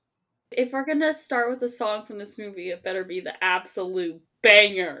If we're gonna start with a song from this movie, it better be the absolute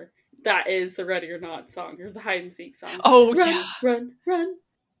banger. That is the Ready or Not song, or the hide and seek song. Oh, run, yeah. Run, run.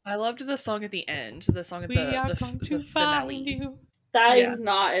 I loved the song at the end, the song at We are going the to finale. find you. That is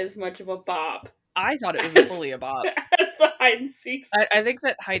not as much of a bop. I thought it was fully a bop. As the hide and seek song. I think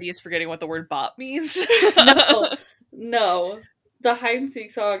that Heidi is forgetting what the word bop means. No. The hide and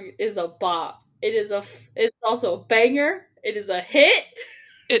seek song is a bop. It's also a banger. It is a hit.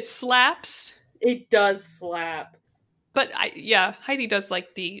 It slaps. It does slap. But Heidi does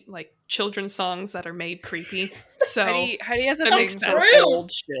like the children's songs that are made creepy. So Heidi has a that thing makes for sense. old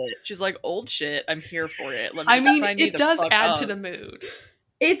shit. She's like, old shit, I'm here for it. It does add to the mood.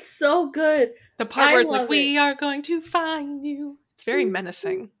 It's so good. The part where it's like, we are going to find you. It's very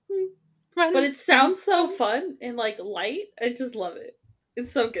menacing. But it sounds so fun and light. I just love it.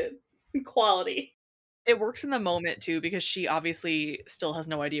 It's so good. Quality. It works in the moment too, because she obviously still has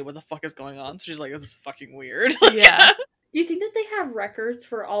no idea what the fuck is going on. So she's like, this is fucking weird. Yeah. Do you think that they have records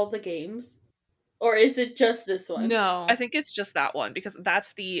for all the games? Or is it just this one? No. I think it's just that one, because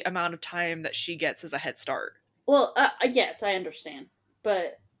that's the amount of time that she gets as a head start. Well, yes, I understand.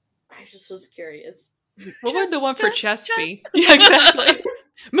 But I just was curious. What would the one for chess be? Yeah, exactly.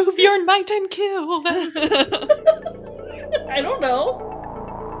 Move your knight and kill them. I don't know.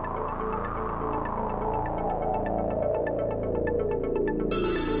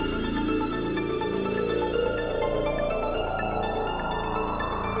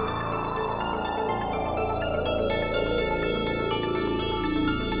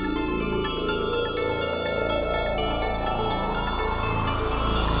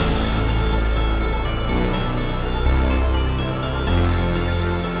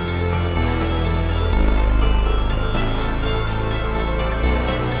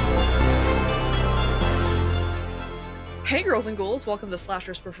 Hey girls and ghouls, welcome to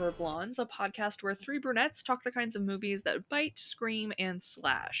Slashers Prefer Blondes, a podcast where three brunettes talk the kinds of movies that bite, scream, and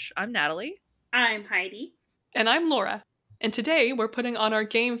slash. I'm Natalie. I'm Heidi. And I'm Laura. And today we're putting on our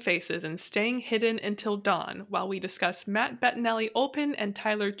game faces and staying hidden until dawn while we discuss Matt Bettinelli-Olpin and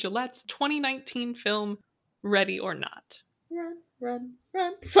Tyler Gillette's 2019 film, Ready or Not. Run, run,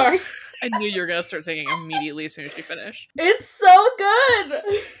 run. Sorry. I knew you were going to start singing immediately as soon as you finish. It's so good!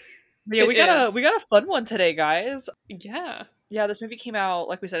 But yeah, we got a fun one today, guys. Yeah. Yeah, this movie came out,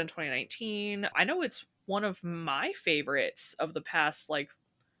 like we said, in 2019. I know it's one of my favorites of the past,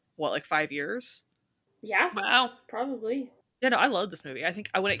 5 years? Yeah. Wow. Probably. Yeah, no, I love this movie. I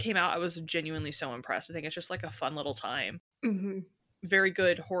think when it came out, I was genuinely so impressed. I think it's just like a fun little time. Mm-hmm. Very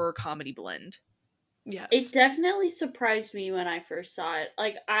good horror comedy blend. Yes. It definitely surprised me when I first saw it.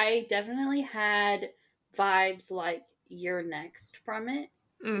 I definitely had vibes like You're Next from it,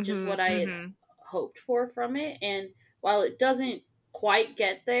 which is what I had hoped for from it. And while it doesn't quite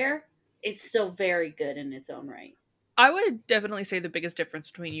get there, it's still very good in its own right. I would definitely say the biggest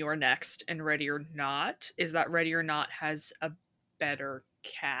difference between You're Next and Ready or Not is that Ready or Not has a better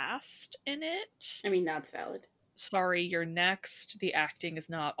cast in it. I mean, that's valid. Sorry, You're Next. The acting is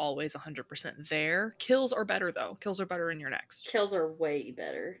not always 100% there. Kills are better, though. Kills are better in You're Next. Kills are way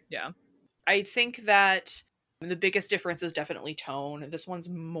better. Yeah. I think that the biggest difference is definitely tone. This one's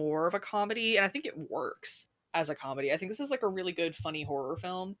more of a comedy, and I think it works as a comedy. I think this is a really good, funny horror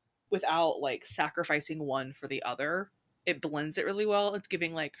film without sacrificing one for the other. It blends it really well. It's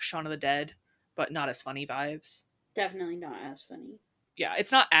giving Shaun of the Dead, but not as funny vibes. Definitely not as funny. Yeah,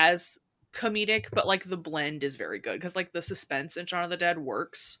 it's not as comedic, but the blend is very good because the suspense in Shaun of the Dead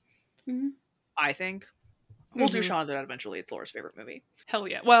works. Mm-hmm. I think we'll do Shaun of the Dead eventually. It's Laura's favorite movie. Hell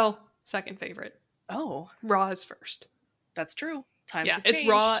yeah. Well, second favorite. Oh, Raw is first. That's true. Times have it's changed.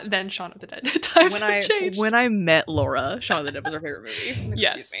 Raw, then Shaun of the Dead. Times have changed. When I met Laura, Shaun of the Dead was her favorite movie.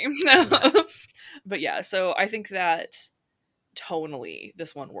 Excuse me. Yes. But yeah, so I think that tonally,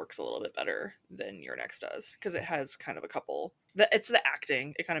 this one works a little bit better than Your Next does because it has kind of a couple. It's the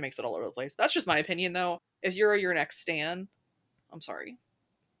acting. It kind of makes it all over the place. That's just my opinion, though. If you're a Your Next stan, I'm sorry.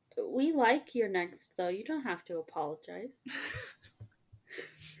 We like Your Next, though. You don't have to apologize.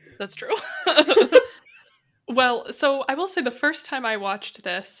 That's true. Well, so I will say the first time I watched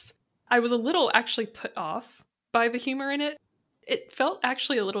this, I was a little actually put off by the humor in it. It felt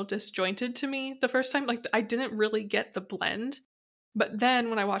actually a little disjointed to me the first time. I didn't really get the blend. But then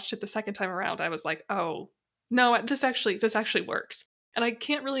when I watched it the second time around, I was like, oh, no, this actually works. And I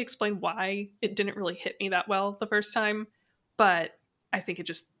can't really explain why it didn't really hit me that well the first time. But I think it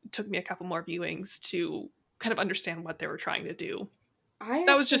just took me a couple more viewings to kind of understand what they were trying to do.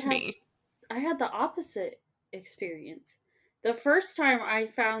 That was just me. I had the opposite experience. The first time I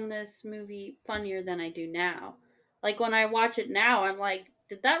found this movie funnier than I do now. When I watch it now, I'm like,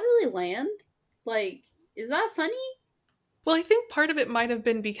 did that really land? Like, is that funny? Well, I think part of it might have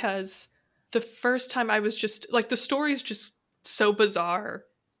been because the first time I was just like, the story's just so bizarre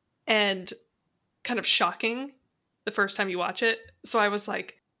and kind of shocking the first time you watch it. So I was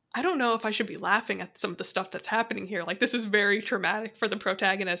like, I don't know if I should be laughing at some of the stuff that's happening here. Like, this is very traumatic for the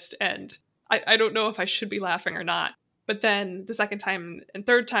protagonist, and I don't know if I should be laughing or not. But then the second time and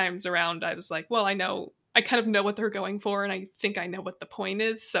third times around, I was like, well, I kind of know what they're going for, and I think I know what the point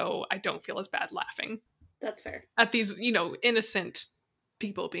is, so I don't feel as bad laughing. That's fair. At these, innocent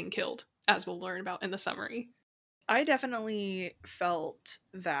people being killed, as we'll learn about in the summary. I definitely felt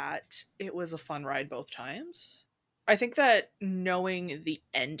that it was a fun ride both times. I think that knowing the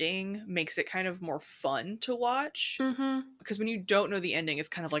ending makes it kind of more fun to watch. Mm-hmm. Because when you don't know the ending, it's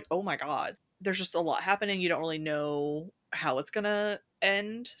kind of like, oh my god, there's just a lot happening. You don't really know how it's gonna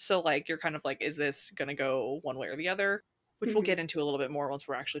end. So, like, you're kind of like, is this gonna go one way or the other? Which we'll get into a little bit more once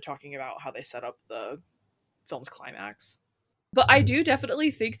we're actually talking about how they set up the film's climax. But I do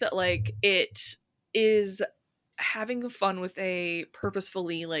definitely think that, like, it is having fun with a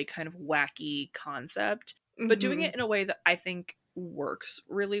purposefully, like, kind of wacky concept, but doing it in a way that I think works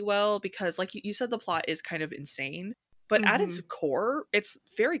really well, because like you said, the plot is kind of insane, but at its core, it's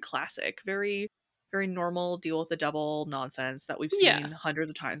very classic, very, very normal deal with the devil nonsense that we've seen hundreds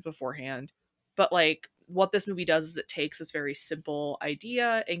of times beforehand. But like, what this movie does is it takes this very simple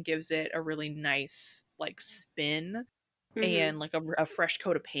idea and gives it a really nice like spin and like a fresh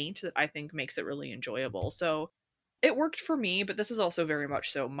coat of paint that I think makes it really enjoyable. So it worked for me, but this is also very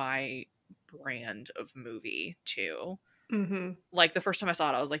much so my brand of movie too. Like, the first time I saw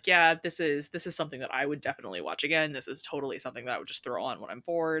it, I was like, yeah, this is something that I would definitely watch again. This is totally something that I would just throw on when I'm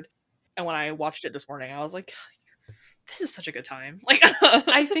bored. And when I watched it this morning, I was like, this is such a good time. Like,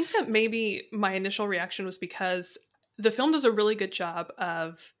 I think that maybe my initial reaction was because the film does a really good job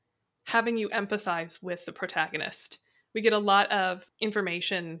of having you empathize with the protagonist. We get a lot of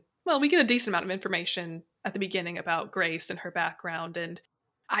information. Well, we get a decent amount of information at the beginning about Grace and her background, and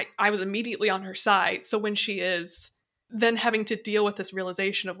I was immediately on her side. So when she is then having to deal with this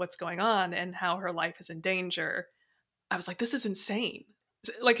realization of what's going on and how her life is in danger, I was like, this is insane.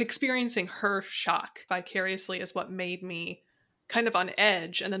 Like, experiencing her shock vicariously is what made me kind of on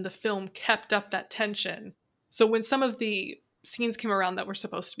edge, and then the film kept up that tension. So when some of the scenes came around that were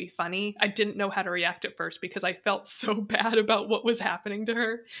supposed to be funny, I didn't know how to react at first because I felt so bad about what was happening to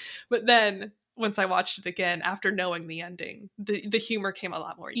her. But then once I watched it again after knowing the ending, the humor came a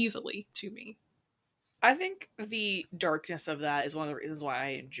lot more easily to me. I think the darkness of that is one of the reasons why I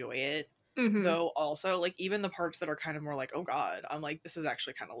enjoy it. Though also, like, even the parts that are kind of more like, oh god, I'm like, this is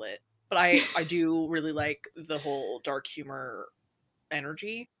actually kind of lit. But I do really like the whole dark humor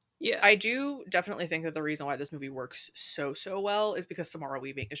energy. Yeah. I do definitely think that the reason why this movie works so well is because Samara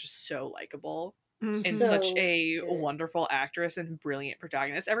Weaving is just so likable and such a wonderful actress and brilliant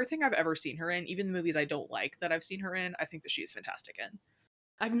protagonist. Everything I've ever seen her in, even the movies I don't like that I've seen her in, I think that she's fantastic in.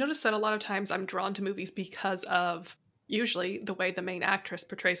 I've noticed that a lot of times I'm drawn to movies because of usually the way the main actress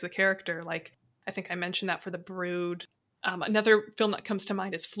portrays the character. Like, I think I mentioned that for The Brood. Another film that comes to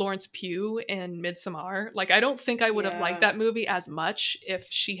mind is Florence Pugh in Midsommar. Like, I don't think I would have liked that movie as much if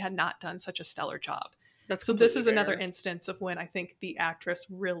she had not done such a stellar job. So this is another instance of when I think the actress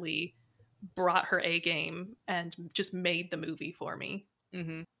really brought her A game and just made the movie for me.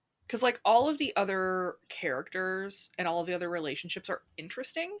 Because, like, all of the other characters and all of the other relationships are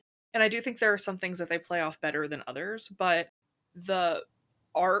interesting. And I do think there are some things that they play off better than others. But the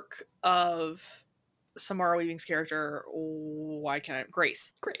arc of Samara Weaving's character,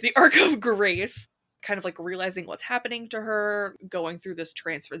 Grace. The arc of Grace, kind of like realizing what's happening to her, going through this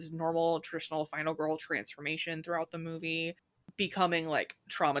normal, traditional final girl transformation throughout the movie, becoming like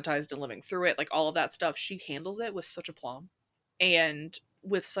traumatized and living through it, like all of that stuff. She handles it with such aplomb and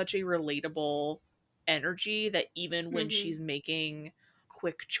with such a relatable energy that even when she's making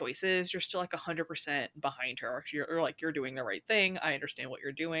quick choices, you're still like 100% behind her. You're like, you're doing the right thing. I understand what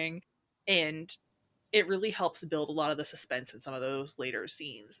you're doing. And it really helps build a lot of the suspense in some of those later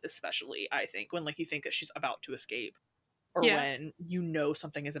scenes, especially, I think, when like you think that she's about to escape or when you know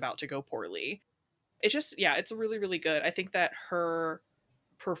something is about to go poorly. It's just, it's really, really good. I think that her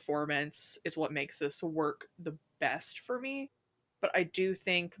performance is what makes this work the best for me. But I do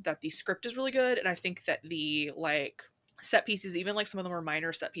think that the script is really good, and I think that the like set pieces, even like some of them are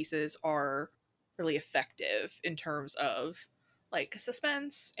minor set pieces, are really effective in terms of like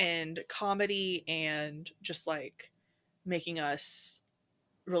suspense and comedy and just like making us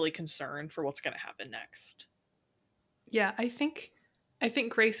really concerned for what's going to happen next. Yeah, I think I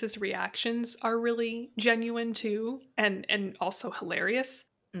think Grace's reactions are really genuine too, and also hilarious.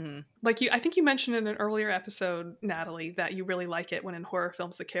 Mm. Like I think you mentioned in an earlier episode, Natalie, that you really like it when in horror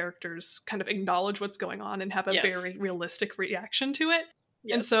films the characters kind of acknowledge what's going on and have a very realistic reaction to it.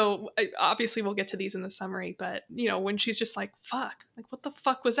 Yes. And so obviously we'll get to these in the summary, but when she's just like, fuck, like what the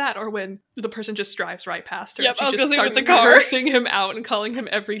fuck was that? Or when the person just drives right past her and she just starts cursing him out and calling him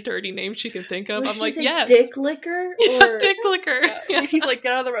every dirty name she can think of. I'm like, yes. Dick licker? Or... dick licker. Yeah. He's like,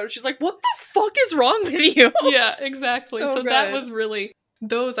 get out of the road. She's like, what the fuck is wrong with you? Yeah, exactly. So that was really,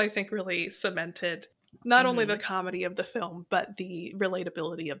 those I think really cemented not only the comedy of the film, but the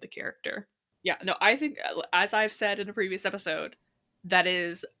relatability of the character. Yeah, no, I think, as I've said in a previous episode, that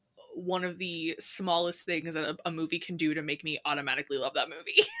is one of the smallest things that a movie can do to make me automatically love that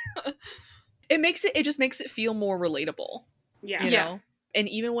movie. It just makes it feel more relatable. Yeah. You know? And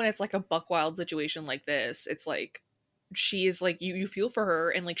even when it's like a buck wild situation like this, it's like she is like you feel for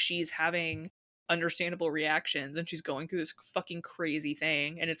her, and like she's having understandable reactions and she's going through this fucking crazy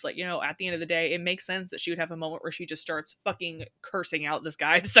thing, and it's like, at the end of the day, it makes sense that she would have a moment where she just starts fucking cursing out this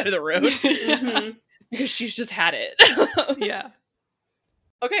guy at the side of the road. Because she's just had it. Yeah.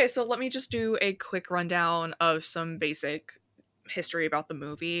 Okay, so let me just do a quick rundown of some basic history about the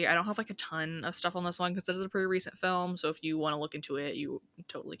movie. I don't have like a ton of stuff on this one because it is a pretty recent film, so if you want to look into it, you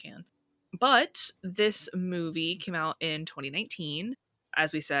totally can. But this movie came out in 2019.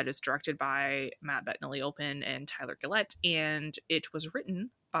 As we said, it's directed by Matt Bettinelli-Olpin and Tyler Gillett, and it was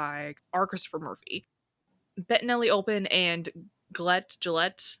written by R. Christopher Murphy. Bettinelli-Olpin and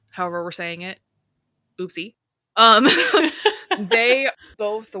Gillett, however we're saying it, oopsie. They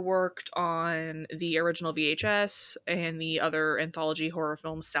both worked on the original VHS and the other anthology horror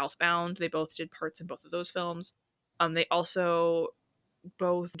film Southbound. They both did parts in both of those films. They also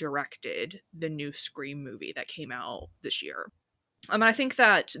both directed the new Scream movie that came out this year. I think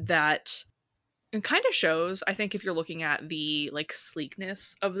that it kind of shows, I think, if you're looking at the like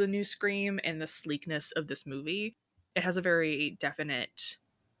sleekness of the new Scream and the sleekness of this movie, it has a very definite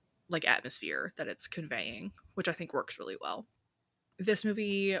like atmosphere that it's conveying, which I think works really well. This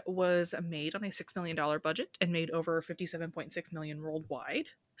movie was made on a $6 million budget and made over $57.6 million worldwide.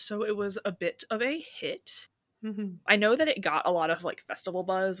 So it was a bit of a hit. Mm-hmm. I know that it got a lot of like festival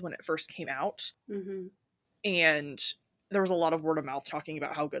buzz when it first came out. Mm-hmm. And there was a lot of word of mouth talking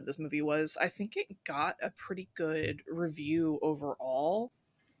about how good this movie was. I think it got a pretty good review overall.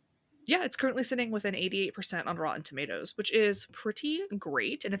 Yeah, it's currently sitting with an 88% on Rotten Tomatoes, which is pretty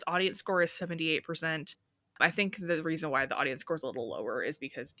great. And its audience score is 78%. I think the reason why the audience score is a little lower is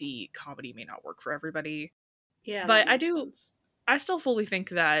because the comedy may not work for everybody. Yeah, but I still fully think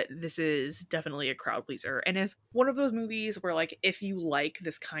that this is definitely a crowd pleaser, and is one of those movies where, like, if you like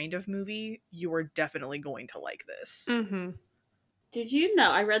this kind of movie, you are definitely going to like this. Mm-hmm. Did you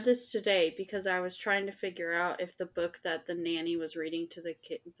know, I read this today because I was trying to figure out if the book that the maid was reading to the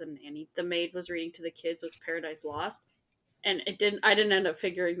kids was Paradise Lost, and I didn't end up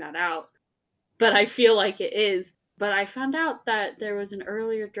figuring that out. But I feel like it is. But I found out that there was an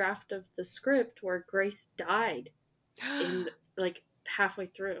earlier draft of the script where Grace died in like halfway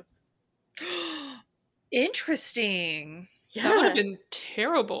through. Interesting. Yeah. That would have been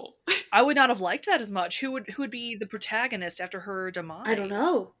terrible. I would not have liked that as much. Who would be the protagonist after her demise? I don't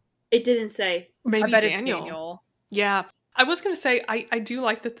know. It didn't say. Maybe I bet Daniel. It's Daniel. Yeah. I was going to say, I do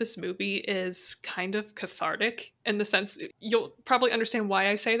like that this movie is kind of cathartic in the sense, you'll probably understand why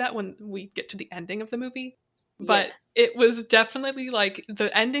I say that when we get to the ending of the movie. But it was definitely like,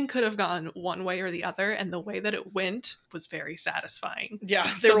 the ending could have gone one way or the other, and the way that it went was very satisfying.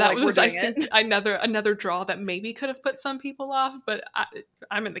 Yeah. So that was, I think, another draw that maybe could have put some people off, but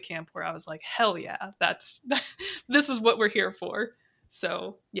I'm in the camp where I was like, hell yeah, this is what we're here for.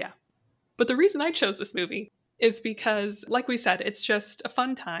 So, yeah. But the reason I chose this movie is because, like we said, it's just a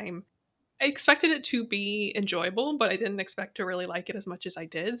fun time. I expected it to be enjoyable, but I didn't expect to really like it as much as I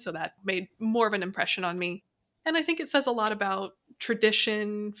did, so that made more of an impression on me. And I think it says a lot about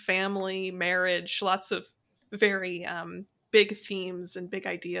tradition, family, marriage, lots of very big themes and big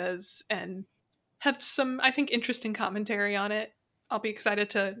ideas, and have some, I think, interesting commentary on it. I'll be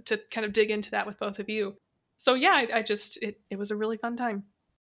excited to kind of dig into that with both of you. So yeah, it was a really fun time.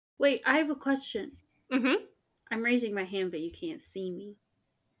 Wait, I have a question. Mm-hmm. I'm raising my hand, but you can't see me.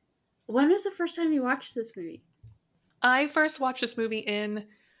 When was the first time you watched this movie? I first watched this movie in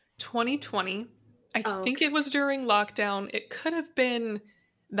 2020. I think it was during lockdown. It could have been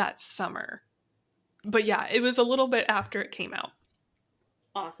that summer. But yeah, it was a little bit after it came out.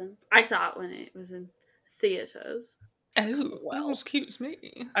 Awesome. I saw it when it was in theaters. Oh, well, excuse me.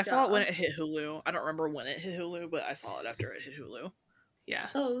 I saw it when it hit Hulu. I don't remember when it hit Hulu, but I saw it after it hit Hulu. Yeah.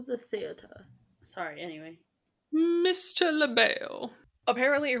 Oh, the theater. Sorry, anyway. Mr. LaBelle.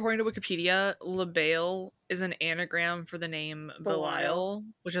 Apparently, according to Wikipedia, LaBale is an anagram for the name Belial,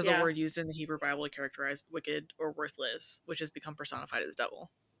 which is a word used in the Hebrew Bible to characterize wicked or worthless, which has become personified as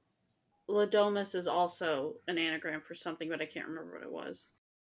devil. Ladomus is also an anagram for something, but I can't remember what it was.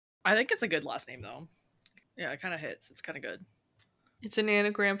 I think it's a good last name, though. Yeah, it kind of hits. It's kind of good. It's an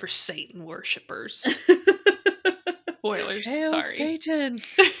anagram for Satan worshippers. Spoilers. Hail Sorry. Satan!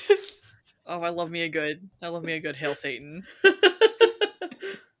 Oh, I love me a good Hail Satan.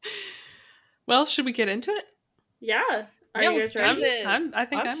 Well, should we get into it? Yeah. Are you guys ready? I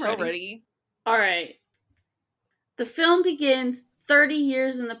think I'm so ready. All right. The film begins 30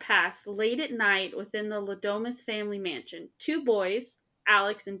 years in the past, late at night within the Ladomus family mansion. Two boys,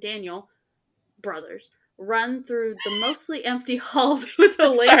 Alex and Daniel, brothers, run through the mostly empty halls with a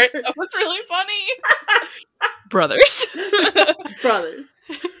lantern. Sorry, that was really funny. Brothers. Brothers.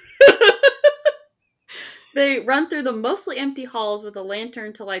 They run through the mostly empty halls with a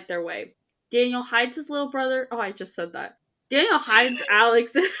lantern to light their way. Daniel hides his little brother. Oh, I just said that. Daniel hides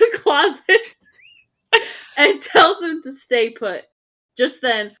Alex in a closet and tells him to stay put. Just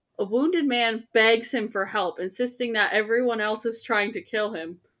then, a wounded man begs him for help, insisting that everyone else is trying to kill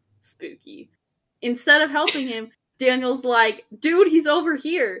him. Spooky. Instead of helping him, Daniel's like, dude, he's over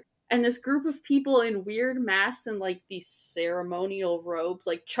here. And this group of people in weird masks and like these ceremonial robes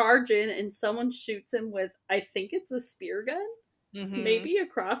like charge in, and someone shoots him with, I think it's a spear gun? Mm-hmm. Maybe a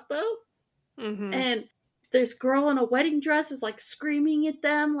crossbow? Mm-hmm. And this girl in a wedding dress is like screaming at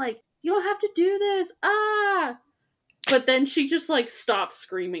them like, you don't have to do this, ah! But then she just like stops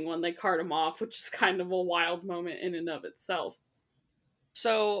screaming when they cart him off, which is kind of a wild moment in and of itself.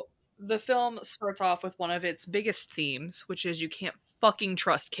 So the film starts off with one of its biggest themes, which is you can't fucking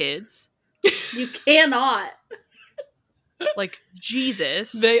trust kids. You cannot. Like,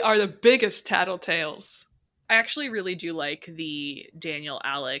 Jesus. They are the biggest tattletales. I actually really do like the Daniel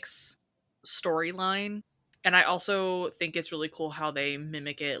Alex storyline. And I also think it's really cool how they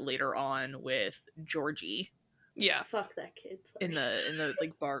mimic it later on with Georgie. Yeah. Fuck that kid. Sorry. In the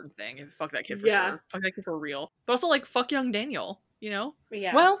like bar thing. Fuck that kid for Yeah. sure. Fuck that kid for real. But also like fuck young Daniel, you know?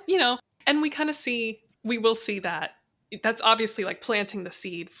 Yeah. Well, you know, and we will see that. That's obviously like planting the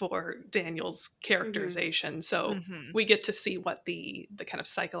seed for Daniel's characterization. Mm-hmm. So we get to see what the kind of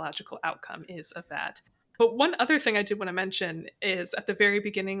psychological outcome is of that. But one other thing I did want to mention is at the very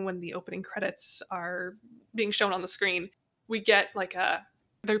beginning when the opening credits are being shown on the screen, we get like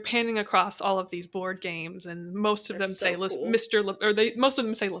they're panning across all of these board games, and most of them say cool. Most of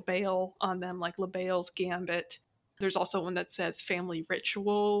them say LaBelle on them, like LaBelle's Gambit. There's also one that says Family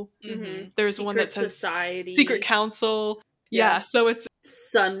Ritual. Mm-hmm. There's Secret one that says Society. Secret Council. Yeah, so it's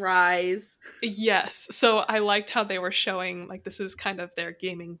Sunrise. Yes. So I liked how they were showing like this is kind of their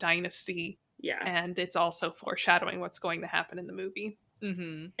gaming dynasty. Yeah. And it's also foreshadowing what's going to happen in the movie.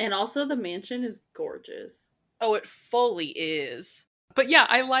 Mm-hmm. And also the mansion is gorgeous. Oh, it fully is. But yeah,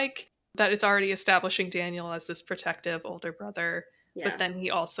 I like that it's already establishing Daniel as this protective older brother. Yeah. But then he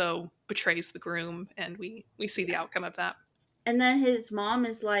also betrays the groom, and we see the outcome of that. And then his mom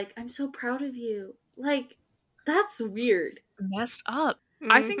is like, I'm so proud of you. Like, that's weird. Messed up.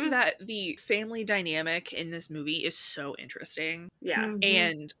 Mm-hmm. I think that the family dynamic in this movie is so interesting. Yeah. Mm-hmm.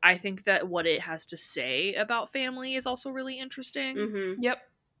 And I think that what it has to say about family is also really interesting. Mm-hmm. Yep.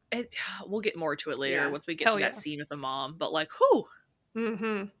 We'll get more to it later once we get to that scene with the mom. But like, whew.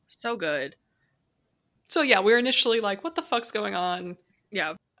 Mm-hmm. So good. So yeah, we're initially like, what the fuck's going on?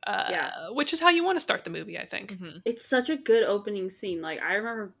 Yeah. Which is how you want to start the movie, I think. Mm-hmm. It's such a good opening scene. Like, I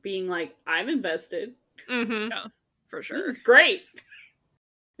remember being like, I'm invested. Mm-hmm. Yeah, for sure. This is great.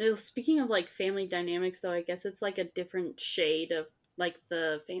 Speaking of like family dynamics, though, I guess it's like a different shade of like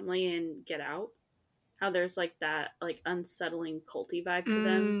the family in Get Out. How there's like that like unsettling culty vibe to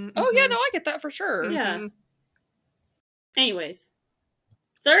them. Mm-hmm. Oh yeah, no, I get that for sure. Yeah. Mm-hmm. Anyways,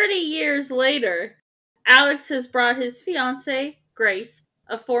 30 years later, Alex has brought his fiancée, Grace,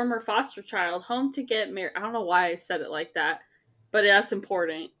 a former foster child, home to get married. I don't know why I said it like that, but that's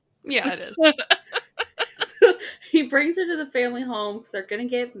important. Yeah, it is. So he brings her to the family home because they're going to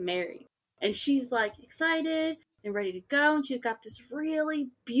get married. And she's like excited and ready to go. And she's got this really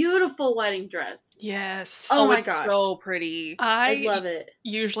beautiful wedding dress. Yes. Oh my gosh. So pretty. I love it.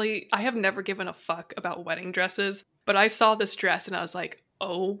 Usually, I have never given a fuck about wedding dresses, but I saw this dress and I was like,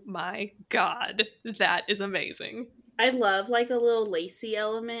 oh my god, that is amazing. I love like a little lacy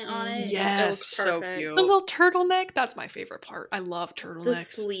element on it. Yes, it looks so cute. The little turtleneck, that's my favorite part. I love turtlenecks. The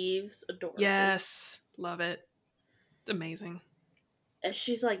sleeves, adorable. Yes, love it. Amazing.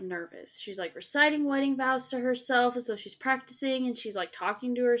 she's like nervous. She's like reciting wedding vows to herself as though she's practicing, and she's like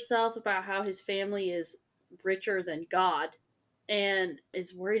talking to herself about how his family is richer than God, and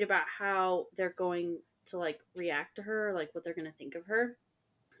is worried about how they're going to like react to her, like what they're going to think of her.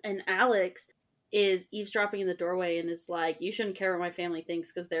 And Alex is eavesdropping in the doorway and is like, you shouldn't care what my family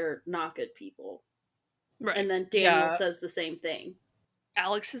thinks because they're not good people. Right. And then Daniel says the same thing.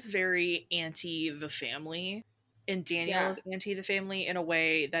 Alex is very anti the family, and Daniel is anti the family in a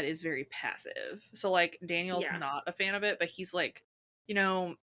way that is very passive. So, like, Daniel's not a fan of it, but he's like, you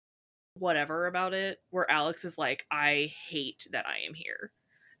know, whatever about it, where Alex is like, I hate that I am here.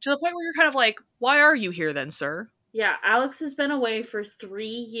 To the point where you're kind of like, why are you here then, sir? Yeah, Alex has been away for 3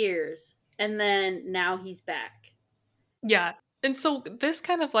 years, and then now he's back. Yeah, and so this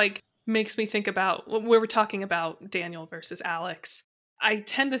kind of like makes me think about when we were talking about Daniel versus Alex. I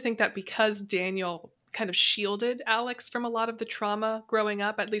tend to think that because Daniel kind of shielded Alex from a lot of the trauma growing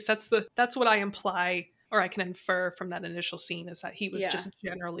up, at least that's what I imply, or I can infer from that initial scene, is that he was just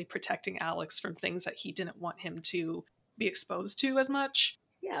generally protecting Alex from things that he didn't want him to be exposed to as much.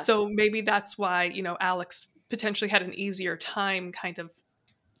 Yeah. So maybe that's why, you know, Alex potentially had an easier time kind of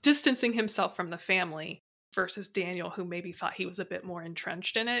distancing himself from the family versus Daniel, who maybe thought he was a bit more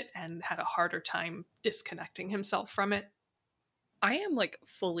entrenched in it and had a harder time disconnecting himself from it. I am like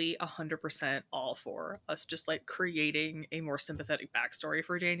fully 100% all for us just like creating a more sympathetic backstory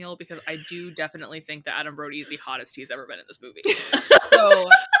for Daniel, because I do definitely think that Adam Brody is the hottest he's ever been in this movie. So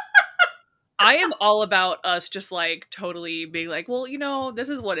I am all about us just like totally being like, well, you know, this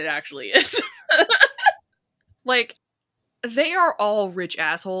is what it actually is. Like, they are all rich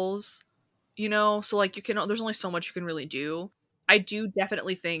assholes, you know? So like there's only so much you can really do. I do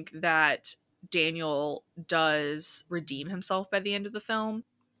definitely think that Daniel does redeem himself by the end of the film,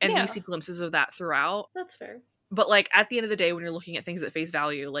 and we see glimpses of that throughout. That's fair. But like at the end of the day, when you're looking at things at face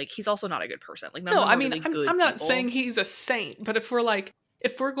value, like he's also not a good person. Like no, I mean, really I'm not saying he's a saint, but if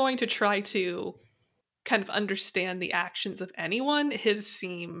we're going to try to kind of understand the actions of anyone, his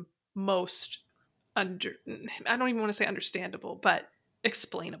seem most I don't even want to say understandable, but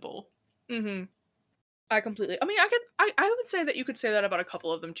explainable. Mm-hmm. I would say that you could say that about a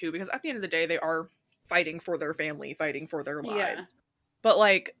couple of them too, because at the end of the day, they are fighting for their family, fighting for their lives. Yeah. But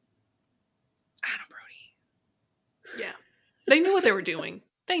like, Adam Brody. Yeah. They knew what they were doing.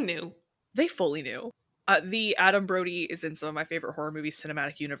 They knew. They fully knew. The Adam Brody is in some of my favorite horror movies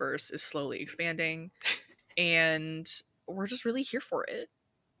cinematic universe is slowly expanding, and we're just really here for it.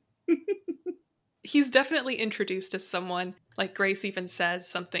 He's definitely introduced as someone, like Grace even says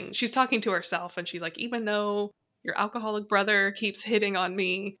something. She's talking to herself and she's like, even though your alcoholic brother keeps hitting on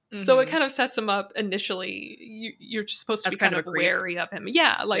me. Mm-hmm. So it kind of sets him up initially. You're just supposed to be kind of wary of him.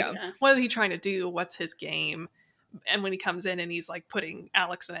 Yeah, like, what is he trying to do? What's his game? And when he comes in and he's like putting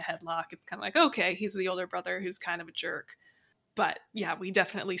Alex in a headlock, it's kind of like, okay, he's the older brother who's kind of a jerk. But yeah, we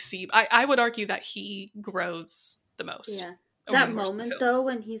definitely see, I would argue that he grows the most. Yeah. That moment, though,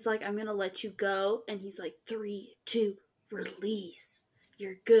 when he's like, I'm going to let you go, and he's like, 3, 2, release.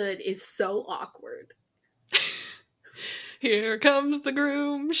 You're good, is so awkward. Here comes the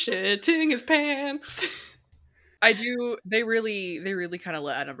groom, shitting his pants. They really kind of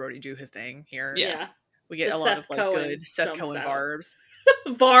let Adam Brody do his thing here. Yeah. We get a lot of, like, good Seth Cohen barbs.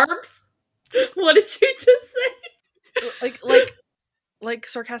 Barbs? What did you just say? Like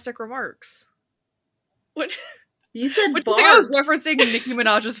sarcastic remarks. What? You said What do you think I was referencing Nicki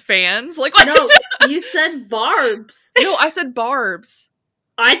Minaj's fans? Like, what? No, you said Barbs. No, I said Barbs.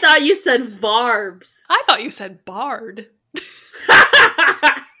 I thought you said Varbs. I thought you said Bard.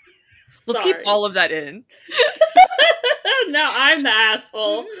 Let's keep all of that in. No, I'm the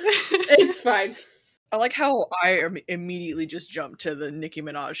asshole. It's fine. I like how I immediately just jumped to the Nicki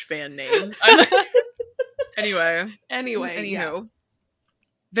Minaj fan name. Anyway. Anywho. Yeah.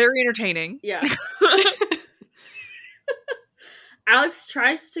 Very entertaining. Yeah. Alex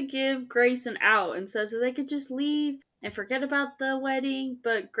tries to give Grace an out and says that they could just leave and forget about the wedding,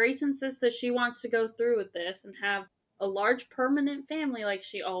 but Grace insists that she wants to go through with this and have a large permanent family like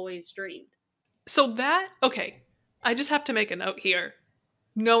she always dreamed. So okay, I just have to make a note here.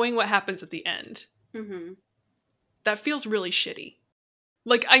 Knowing what happens at the end, that feels really shitty.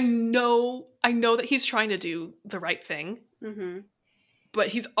 Like, I know that he's trying to do the right thing, but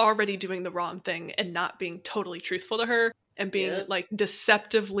he's already doing the wrong thing and not being totally truthful to her. And being, like,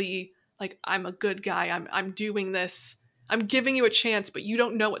 deceptively, like, I'm a good guy, I'm doing this, I'm giving you a chance, but you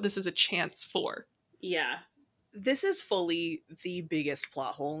don't know what this is a chance for. Yeah. This is fully the biggest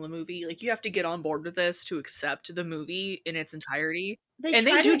plot hole in the movie. Like, you have to get on board with this to accept the movie in its entirety.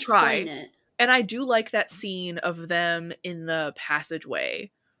 They do try. And I do like that scene of them in the passageway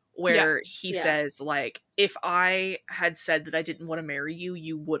where he says, like, if I had said that I didn't want to marry you,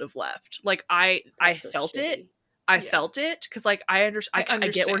 you would have left. Like, I felt it. I felt it because, like, I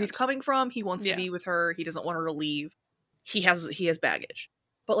get where he's coming from. He wants to be with her. He doesn't want her to leave. He has baggage.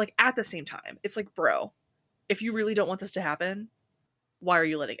 But, like, at the same time, it's like, bro, if you really don't want this to happen, why are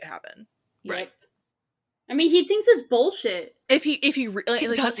you letting it happen? Right. I mean, he thinks it's bullshit. If he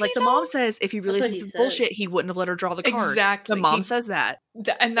the mom says, if he really thinks it's bullshit, he wouldn't have let her draw the card. Exactly. The mom says that.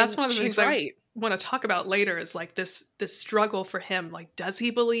 And that's one of the things right. I want to talk about later is, like, this struggle for him. Like, does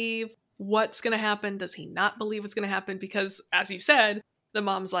he believe what's going to happen? Does he not believe what's going to happen? Because, as you said, the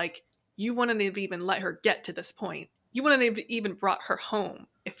mom's like, you wouldn't have even let her get to this point. You wouldn't have even brought her home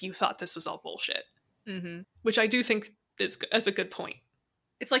if you thought this was all bullshit. Mm-hmm. Which I do think is a good point.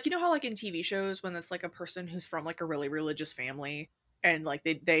 It's like, you know how, like, in TV shows when it's like a person who's from, like, a really religious family and, like,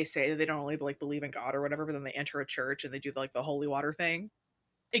 they say that they don't only, like, believe in God or whatever, but then they enter a church and they do, like, the holy water thing.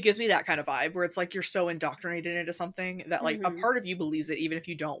 It gives me that kind of vibe where it's like you're so indoctrinated into something that, like, a part of you believes it even if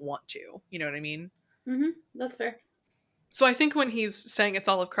you don't want to. You know what I mean? Mm-hmm. That's fair. So I think when he's saying it's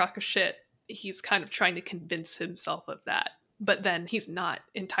all a crock of shit, he's kind of trying to convince himself of that. But then he's not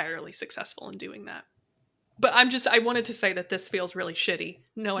entirely successful in doing that. But I wanted to say that this feels really shitty,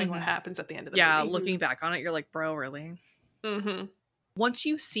 knowing what happens at the end of the movie. Yeah, looking back on it, you're like, bro, really? Mm-hmm. Once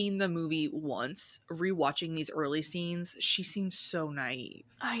you've seen the movie once, rewatching these early scenes, she seems so naive.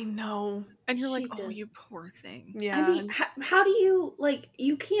 I know. And you're like, oh, you poor thing. Yeah. I mean, how do you, like,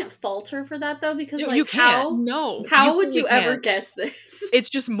 you can't fault her for that, though, because, like, you can't. How would you ever guess this? It's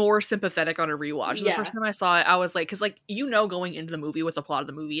just more sympathetic on a rewatch. The first time I saw it, I was like, because, like, going into the movie what the plot of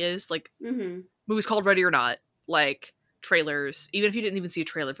the movie is, like, movie's called Ready or Not, like, trailers, even if you didn't even see a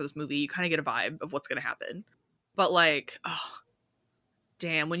trailer for this movie, you kind of get a vibe of what's going to happen. But, like, oh,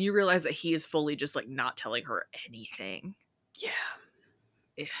 damn, when you realize that he is fully just, like, not telling her anything. Yeah.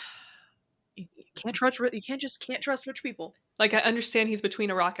 You can't trust rich people. Like, I understand he's between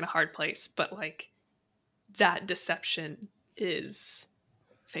a rock and a hard place, but, like, that deception is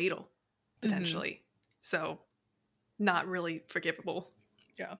fatal, potentially. So, not really forgivable.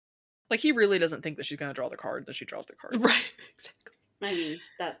 Yeah. Like, he really doesn't think that she's going to draw the card, that she draws the card. Right, exactly. I mean,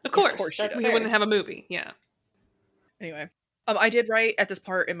 that... Of course we wouldn't have a movie, yeah. Anyway. I did write at this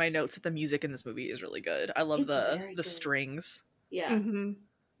part in my notes that the music in this movie is really good. I love the strings. Yeah. Mm-hmm.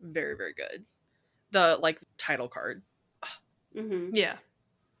 Very, very good. The, like, title card. Mm-hmm. Yeah.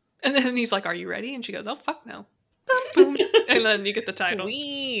 And then he's like, are you ready? And she goes, oh, fuck no. Boom. And then you get the title.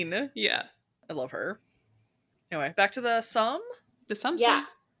 Queen. Yeah. I love her. Anyway, back to the sum. The sum. Yeah.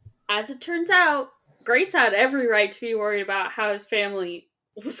 As it turns out, Grace had every right to be worried about how his family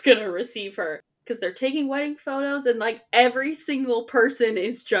was going to receive her. Because they're taking wedding photos and, like, every single person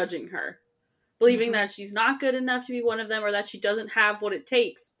is judging her. Believing that she's not good enough to be one of them or that she doesn't have what it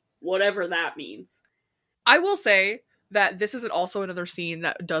takes. Whatever that means. I will say that this is also another scene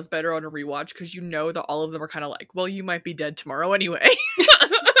that does better on a rewatch because you know that all of them are kind of like, well, you might be dead tomorrow anyway.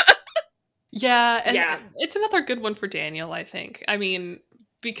 Yeah, and it's another good one for Daniel, I think. I mean,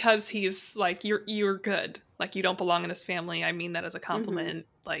 because he's like, you're good. Like, you don't belong in his family. I mean that as a compliment.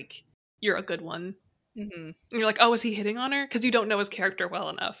 Like, you're a good one. And you're like, oh, is he hitting on her? Because you don't know his character well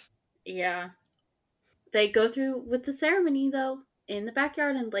enough. Yeah. They go through with the ceremony, though, in the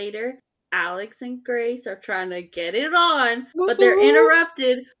backyard, and later, Alex and Grace are trying to get it on, but they're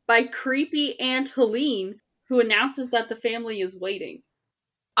interrupted by creepy Aunt Helene, who announces that the family is waiting.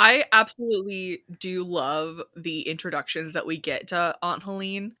 I absolutely do love the introductions that we get to Aunt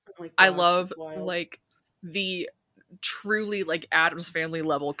Helene. Oh my God, I love, like, the truly, like, Addams Family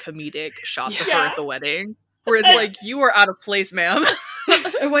level comedic shots of her at the wedding, where it's like, you are out of place, ma'am.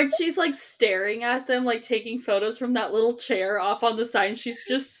 And when she's, like, staring at them, like, taking photos from that little chair off on the side, and she's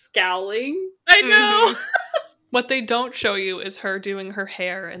just scowling. I know! What they don't show you is her doing her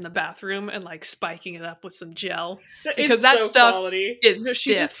hair in the bathroom and, like, spiking it up with some gel. Because that stuff is stiff.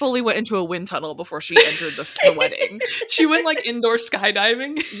 She just fully went into a wind tunnel before she entered the wedding. She went, like, indoor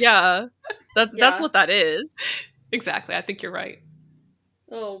skydiving. Yeah. That's what that is. Exactly. I think you're right.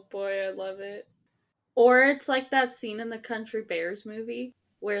 Oh, boy, I love it. Or it's like that scene in the Country Bears movie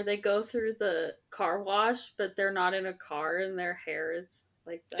where they go through the car wash, but they're not in a car and their hair is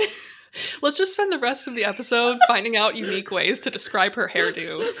like that. Let's just spend the rest of the episode finding out unique ways to describe her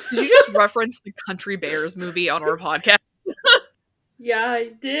hairdo. Did you just reference the Country Bears movie on our podcast? Yeah, I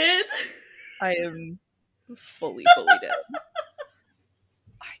did. I am fully dead.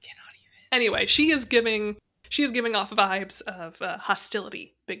 I cannot even. Anyway, she is giving off vibes of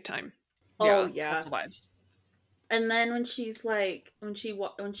hostility, big time. Oh yeah, vibes. And then when she's like,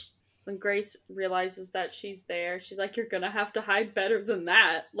 When Grace realizes that she's there, she's like, "You're gonna have to hide better than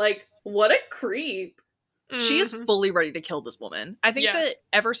that." Like, what a creep. She is fully ready to kill this woman. I think that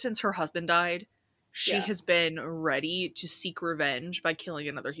ever since her husband died, she has been ready to seek revenge by killing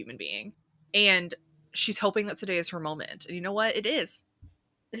another human being. And she's hoping that today is her moment. And you know what? It is.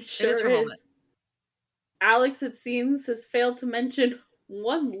 It sure is her moment. Alex, it seems, has failed to mention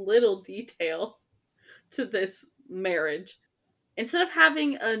one little detail to this marriage. Instead of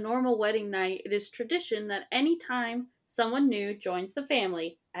having a normal wedding night, it is tradition that any time someone new joins the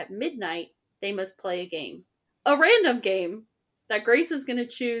family at midnight, they must play a game. A random game that Grace is going to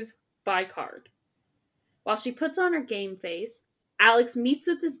choose by card. While she puts on her game face, Alex meets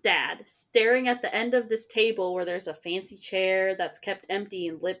with his dad, staring at the end of this table where there's a fancy chair that's kept empty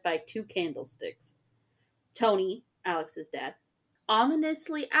and lit by 2 candlesticks. Tony, Alex's dad,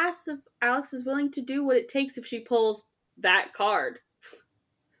 ominously asks if Alex is willing to do what it takes if she pulls that card.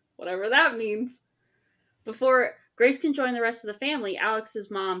 Whatever that means. Before Grace can join the rest of the family,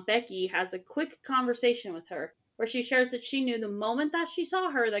 Alex's mom, Becky, has a quick conversation with her where she shares that she knew the moment that she saw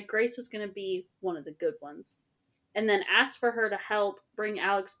her that Grace was going to be one of the good ones, and then asked for her to help bring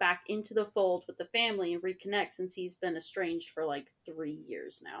Alex back into the fold with the family and reconnect since he's been estranged for like 3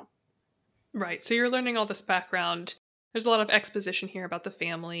 years now. Right, so you're learning all this background. There's a lot of exposition here about the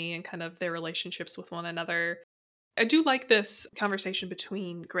family and kind of their relationships with one another. I do like this conversation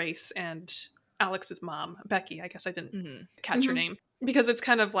between Grace and Alex's mom, Becky. I guess I didn't catch her name. Because it's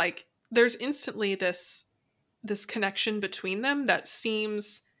kind of like, there's instantly this connection between them that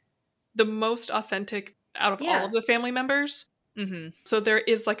seems the most authentic out of all of the family members. So there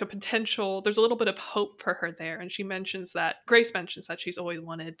is like a potential, there's a little bit of hope for her there. And Grace mentions that she's always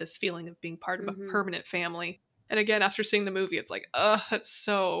wanted this feeling of being part of a permanent family. And again, after seeing the movie, it's like, ugh, that's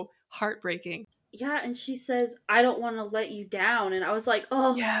so heartbreaking. Yeah, and she says, "I don't want to let you down." And I was like,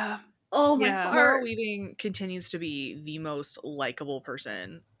 oh, yeah. Oh my heart. Mara Weaving continues to be the most likable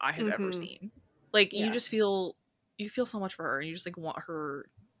person I have ever seen. Like, you just feel so much for her, and you just like want her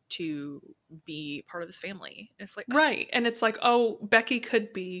to be part of this family. And it's like, right. And it's like, oh, Becky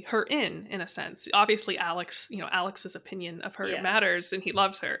could be her in a sense. Obviously Alex's opinion of her matters and he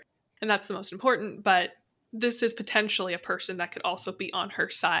loves her. And that's the most important, but this is potentially a person that could also be on her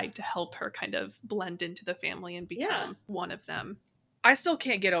side to help her kind of blend into the family and become one of them. I still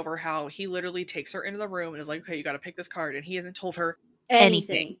can't get over how he literally takes her into the room and is like, okay, you got to pick this card. And he hasn't told her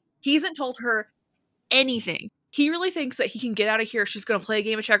anything. He hasn't told her anything. He really thinks that he can get out of here. She's going to play a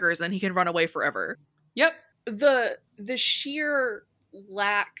game of checkers and then he can run away forever. Yep. The sheer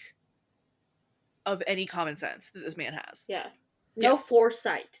lack of any common sense that this man has. Yeah. No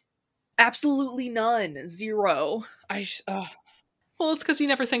foresight. Absolutely none. Zero. Well, it's because you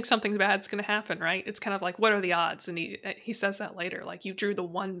never think something bad's going to happen, right? It's kind of like, what are the odds? And he says that later, like, you drew the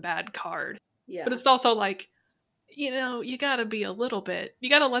one bad card. Yeah. But it's also like, you got to be a little bit, you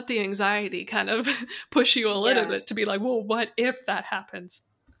got to let the anxiety kind of push you a little bit to be like, well, what if that happens?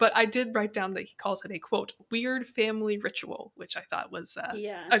 But I did write down that he calls it a, quote, weird family ritual, which I thought was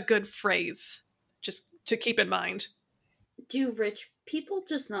a good phrase just to keep in mind. Do rich people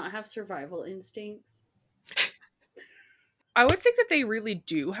just not have survival instincts? I would think that they really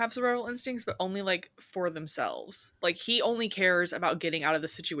do have survival instincts, but only like for themselves. Like, he only cares about getting out of the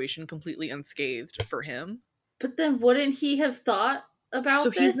situation completely unscathed for him. But then wouldn't he have thought about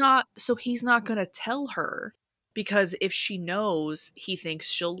this? He's not gonna tell her, because if she knows, he thinks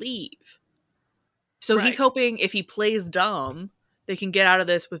she'll leave. So he's hoping if he plays dumb, they can get out of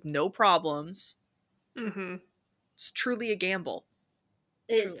this with no problems. It's truly a gamble.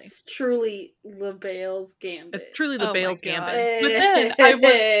 It's truly LaBelle's Gambit. It's truly LaBelle's Gambit. But then I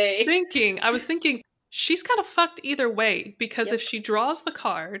was thinking, she's kind of fucked either way, because if she draws the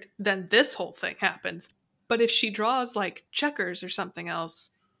card, then this whole thing happens. But if she draws like checkers or something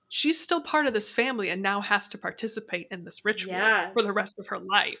else, she's still part of this family and now has to participate in this ritual for the rest of her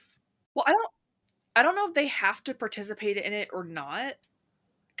life. Well, I don't know if they have to participate in it or not,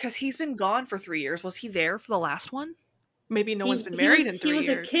 because he's been gone for 3 years. Was he there for the last one? Maybe no one's been married in 3 years.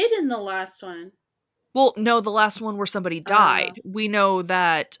 He was a kid in the last one. Well, no, the last one where somebody died. We know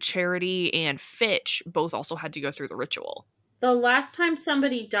that Charity and Fitch both also had to go through the ritual. The last time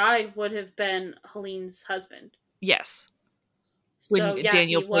somebody died would have been Helene's husband. Yes. When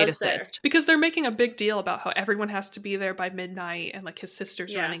Daniel played assist. Because they're making a big deal about how everyone has to be there by midnight and like his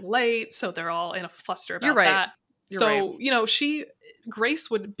sister's running late, so they're all in a fluster about that. Grace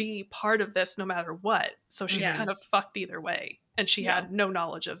would be part of this no matter what, so she's kind of fucked either way, and she had no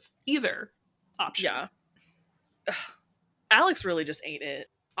knowledge of either option. Yeah. Alex really just ain't it.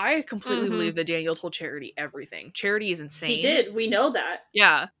 I completely believe that Daniel told Charity everything. Charity is insane. He did. We know that.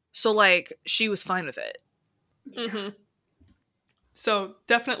 Yeah. So, like, she was fine with it. Mm-hmm. So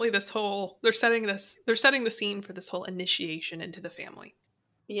definitely they're setting the scene for this whole initiation into the family.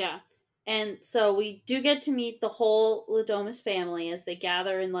 Yeah. And so we do get to meet the whole Ladomus family as they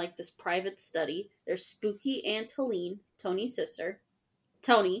gather in like this private study. There's spooky Aunt Helene, Tony's sister,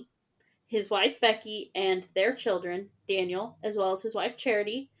 Tony, his wife Becky, and their children, Daniel, as well as his wife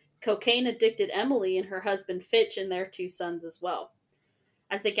Charity, cocaine-addicted Emily, and her husband Fitch, and their 2 sons as well.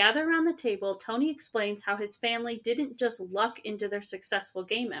 As they gather around the table, Tony explains how his family didn't just luck into their successful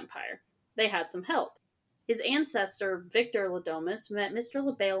game empire. They had some help. His ancestor, Victor Ladomus, met Mr.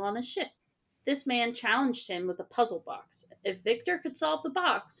 LaBelle on a ship. This man challenged him with a puzzle box. If Victor could solve the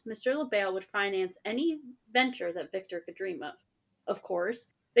box, Mr. LaBelle would finance any venture that Victor could dream of. Of course,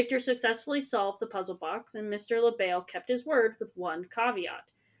 Victor successfully solved the puzzle box, and Mr. LaBelle kept his word with one caveat.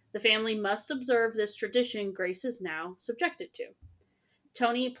 The family must observe this tradition Grace is now subjected to.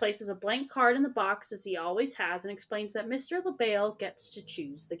 Tony places a blank card in the box as he always has and explains that Mr. LaBelle gets to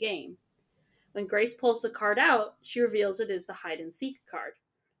choose the game. When Grace pulls the card out, she reveals it is the hide-and-seek card.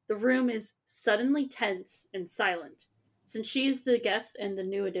 The room is suddenly tense and silent. Since she is the guest and the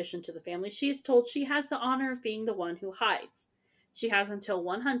new addition to the family, she is told she has the honor of being the one who hides. She has until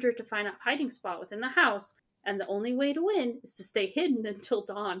 100 to find a hiding spot within the house, and the only way to win is to stay hidden until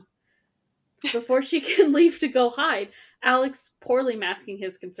dawn. Before she can leave to go hide, Alex, poorly masking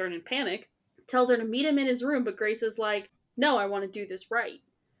his concern and panic, tells her to meet him in his room, but Grace is like, no, I want to do this right.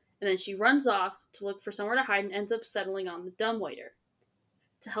 And then she runs off to look for somewhere to hide and ends up settling on the dumbwaiter.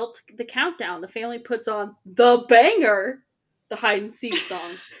 To help the countdown, the family puts on the banger, the hide-and-seek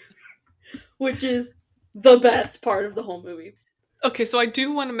song, which is the best part of the whole movie. Okay, so I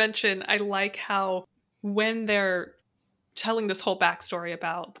do want to mention, I like how when they're telling this whole backstory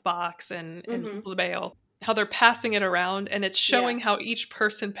about the box and LaBelle, how they're passing it around, and it's showing how each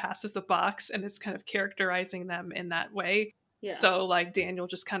person passes the box, and it's kind of characterizing them in that way. Yeah. So, like, Daniel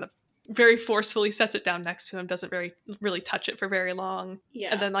just kind of very forcefully sets it down next to him, doesn't really touch it for very long. Yeah.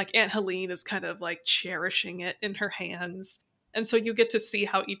 And then, like, Aunt Helene is kind of, like, cherishing it in her hands. And so you get to see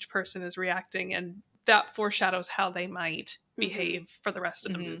how each person is reacting, and that foreshadows how they might behave for the rest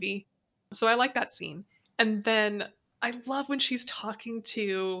of the movie. So I like that scene. And then I love when she's talking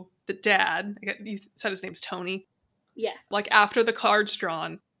to the dad. You said his name's Tony. Yeah. Like, after the card's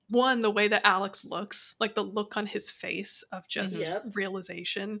drawn, one, the way that Alex looks, like the look on his face of just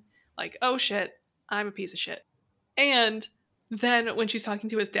realization, like, oh shit, I'm a piece of shit. And then when she's talking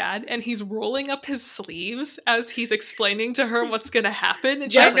to his dad and he's rolling up his sleeves as he's explaining to her what's going to happen.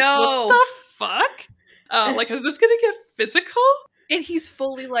 And she's like, what the fuck? Like, is this going to get physical? And he's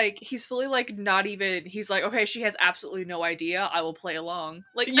fully like not even, he's like, okay, she has absolutely no idea. I will play along.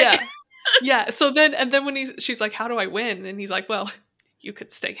 Like, yeah. Yeah. So then, and then when she's like, how do I win? And he's like, well, you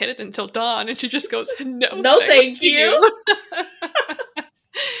could stay hidden until dawn. And she just goes, no, thank you.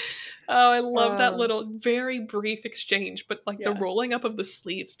 Oh, I love that little, very brief exchange, but like the rolling up of the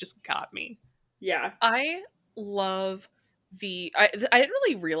sleeves just got me. Yeah. I love I didn't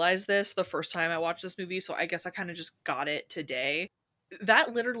really realize this the first time I watched this movie, so I guess I kind of just got it today.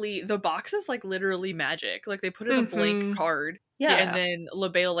 That literally, the box is like literally magic. Like, they put in a blank card, and then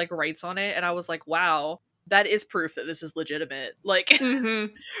LaBelle like writes on it, and I was like, wow, that is proof that this is legitimate. Like,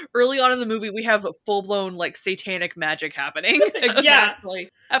 early on in the movie, we have full-blown like satanic magic happening. Exactly.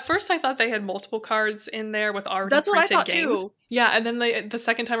 At first, I thought they had multiple cards in there with already That's printed what I thought games. Too. Yeah, and then the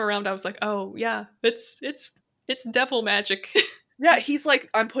second time around, I was like, oh yeah, it's devil magic. Yeah, he's like,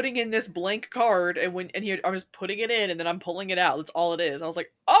 I'm putting in this blank card, and I'm just putting it in, and then I'm pulling it out. That's all it is. I was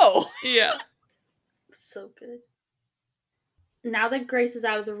like, oh, yeah, so good. Now that Grace is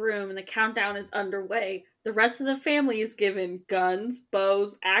out of the room and the countdown is underway, the rest of the family is given guns,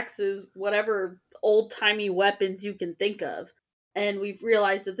 bows, axes, whatever old-timey weapons you can think of. And we've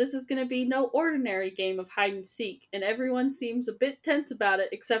realized that this is going to be no ordinary game of hide-and-seek, and everyone seems a bit tense about it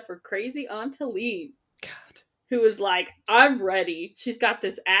except for crazy Aunt Helene. God. Who is like, I'm ready. She's got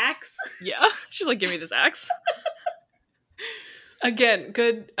this axe. Yeah. She's like, give me this axe. Again,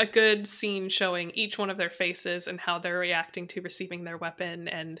 a good scene showing each one of their faces and how they're reacting to receiving their weapon.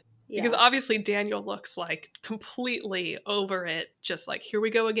 And because obviously Daniel looks like completely over it, just like, here we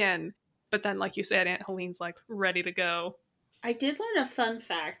go again. But then, like you said, Aunt Helene's like ready to go. I did learn a fun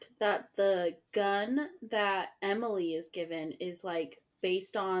fact that the gun that Emily is given is like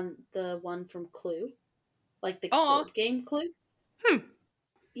based on the one from Clue. Like the board game Clue?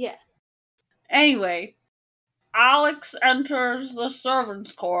 Yeah. Anyway, Alex enters the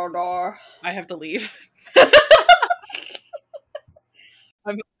servants' corridor. I have to leave.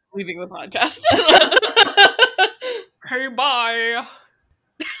 I'm leaving the podcast. Okay, bye.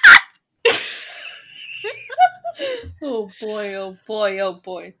 Oh boy, oh boy, oh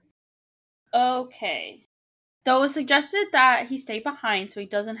boy. Okay. Though it was suggested that he stay behind so he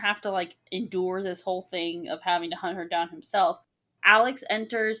doesn't have to, like, endure this whole thing of having to hunt her down himself, Alex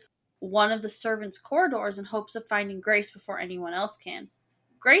enters one of the servants' corridors in hopes of finding Grace before anyone else can.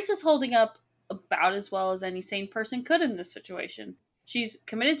 Grace is holding up about as well as any sane person could in this situation. She's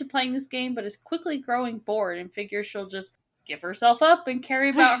committed to playing this game, but is quickly growing bored and figures she'll just give herself up and carry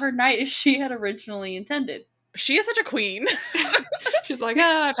about her night as she had originally intended. She is such a queen. She's like,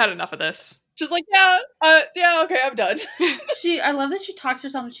 I've had enough of this. Just like, okay, I'm done. I love that she talks to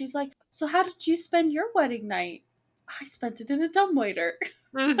herself and she's like, so how did you spend your wedding night? I spent it in a dumbwaiter.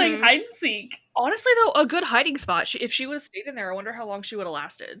 Mm-hmm. Like, hide and seek. Honestly, though, a good hiding spot. If she would have stayed in there, I wonder how long she would have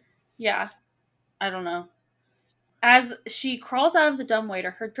lasted. Yeah. I don't know. As she crawls out of the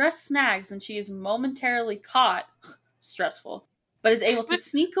dumbwaiter, her dress snags and she is momentarily caught. Stressful. But is able to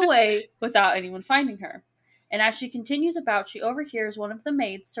sneak away without anyone finding her. And as she continues about, she overhears one of the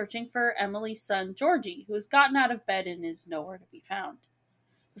maids searching for Emily's son, Georgie, who has gotten out of bed and is nowhere to be found.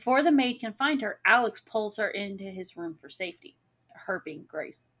 Before the maid can find her, Alex pulls her into his room for safety, her being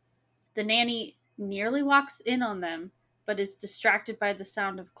Grace. The nanny nearly walks in on them, but is distracted by the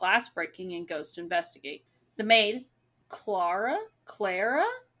sound of glass breaking and goes to investigate. The maid, Clara?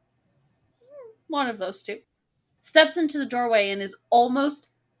 One of those two, steps into the doorway and is almost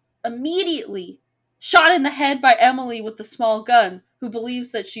immediately shot in the head by Emily with the small gun, who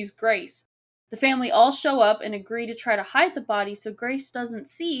believes that she's Grace. The family all show up and agree to try to hide the body so Grace doesn't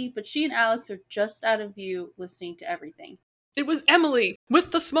see, but she and Alex are just out of view, listening to everything. It was Emily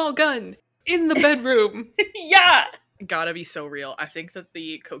with the small gun in the bedroom. Yeah! Gotta be so real. I think that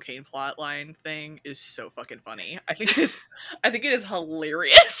the cocaine plotline thing is so fucking funny. I think it is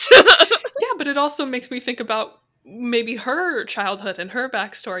hilarious. Yeah, but it also makes me think about maybe her childhood and her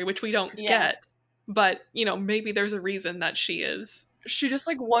backstory, which we don't get. But, maybe there's a reason that she just,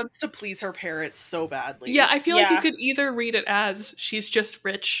 like, wants to please her parents so badly. Yeah, I feel like you could either read it as she's just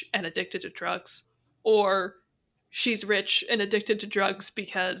rich and addicted to drugs, or she's rich and addicted to drugs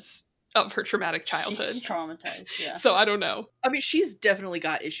because of her traumatic childhood. She's traumatized, yeah. So I don't know. I mean, she's definitely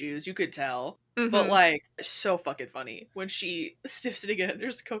got issues, you could tell. Mm-hmm. But, like, it's so fucking funny. When she sniffs it again,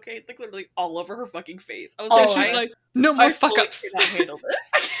 there's cocaine, like, literally all over her fucking face. I was she's like, no more fuck-ups. I cannot handle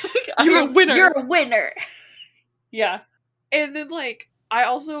this. You're a winner. You're a winner. Yeah. And then, like, I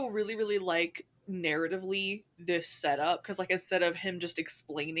also really, really like narratively this setup, because, like, instead of him just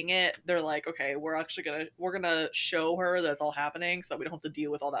explaining it, they're like, okay, we're gonna show her that's all happening so that we don't have to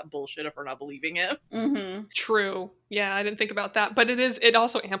deal with all that bullshit of her not believing it. Mm-hmm. True. Yeah, I didn't think about that, but it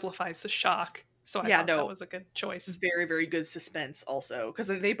also amplifies the shock. So I thought that was a good choice. Very, very good suspense also, because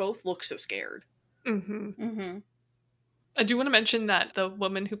they both look so scared. Mm-hmm. Mm-hmm. I do want to mention that the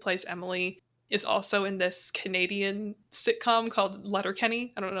woman who plays Emily is also in this Canadian sitcom called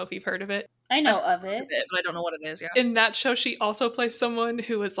Letterkenny. I don't know if you've heard of it. I know of it, but I don't know what it is. Yeah. In that show, she also plays someone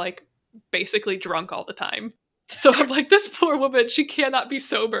who is, like, basically drunk all the time. So I'm like, this poor woman, she cannot be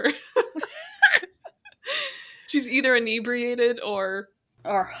sober. She's either inebriated or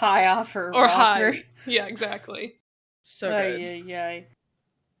high off her or rocker. high. Yeah, exactly. So good.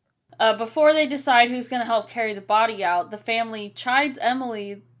 Before they decide who's going to help carry the body out, the family chides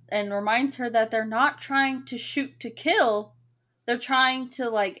Emily and reminds her that they're not trying to shoot to kill. They're trying to,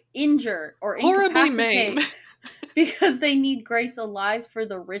 like, injure or incapacitate because they need Grace alive for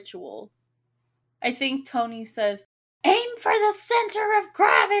the ritual. I think Tony says, aim for the center of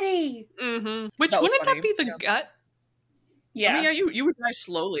gravity! Mm-hmm. Which, wouldn't that be the gut? Yeah. I mean, you would die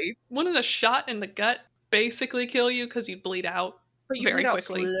slowly. Wouldn't a shot in the gut basically kill you because you'd bleed out? But you very bleed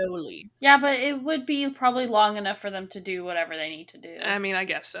quickly. Out slowly. Yeah, but it would be probably long enough for them to do whatever they need to do. I mean, I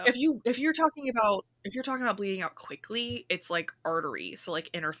guess so. If you're talking about bleeding out quickly, it's like artery, so like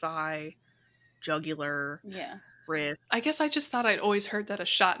inner thigh, jugular, wrist. I guess I just thought I'd always heard that a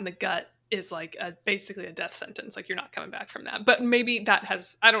shot in the gut is like basically a death sentence. Like, you're not coming back from that. But maybe that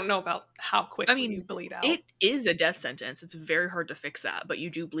has, I don't know about how quickly you bleed out. It is a death sentence. It's very hard to fix that, but you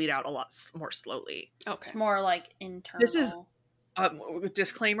do bleed out a lot more slowly. Okay. It's more like internal. This is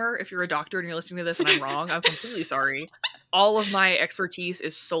disclaimer, if you're a doctor and you're listening to this and I'm wrong, I'm completely sorry. All of my expertise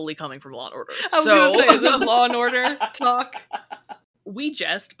is solely coming from Law & Order. I was going to say, is this Law & Order talk? We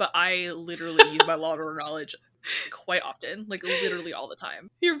jest, but I literally use my Law & Order knowledge quite often, like literally all the time.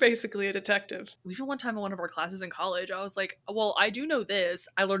 You're basically a detective. Even one time in one of our classes in college, I was like, well, I do know this.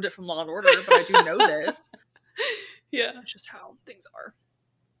 I learned it from Law & Order, but I do know this. Yeah. That's just how things are.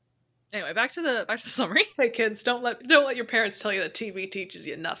 Anyway, back to the summary. Hey kids, don't let your parents tell you that TV teaches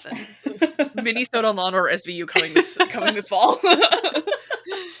you nothing. Minnesota Law & Order SVU coming this fall.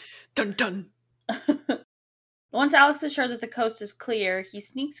 Dun dun. Once Alex is sure that the coast is clear, he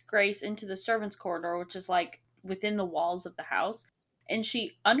sneaks Grace into the servants' corridor, which is like within the walls of the house. And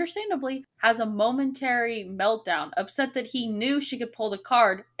she, understandably, has a momentary meltdown, upset that he knew she could pull the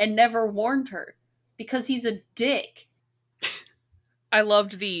card and never warned her. Because he's a dick. I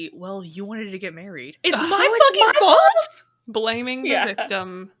loved the, well, you wanted to get married. It's Oh, my it's fucking my fault! Blaming the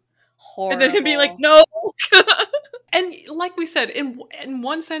victim. Horrible. And then he'd be like, no! And like we said, in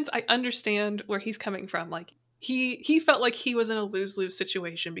one sense, I understand where he's coming from. Like, he felt like he was in a lose-lose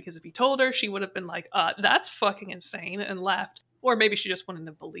situation, because if he told her, she would have been like, that's fucking insane, and left. Or maybe she just wouldn't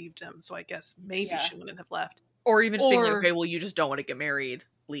have believed him, so I guess maybe she wouldn't have left. Or even just being like, okay, well, you just don't want to get married.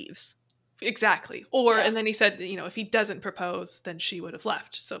 Leaves. Exactly. Or, and then he said, if he doesn't propose, then she would have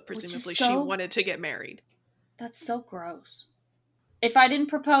left. So presumably she wanted to get married. That's so gross. If I didn't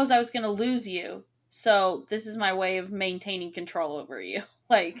propose, I was going to lose you. So this is my way of maintaining control over you.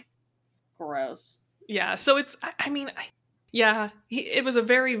 Like, gross. Yeah, so it's, it was a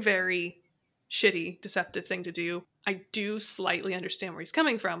very, very shitty, deceptive thing to do. I do slightly understand where he's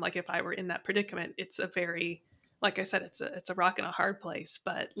coming from. Like, if I were in that predicament, it's a very, like I said, it's a rock and a hard place.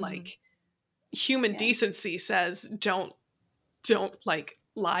 But like, human decency says don't like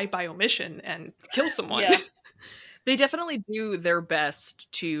lie by omission and kill someone. Yeah. They definitely do their best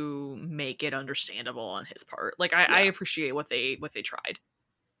to make it understandable on his part. Like, I appreciate what they tried.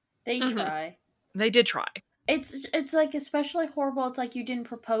 They try. They did try. It's like especially horrible. It's like, you didn't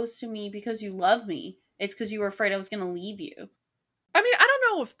propose to me because you love me. It's because you were afraid I was going to leave you. I mean, I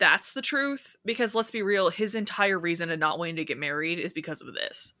don't know if that's the truth, because let's be real, his entire reason to not wanting to get married is because of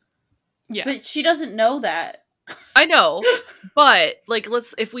this. Yeah. But she doesn't know that. I know, but like,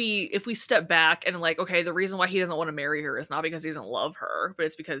 if we step back and like, okay, the reason why he doesn't want to marry her is not because he doesn't love her, but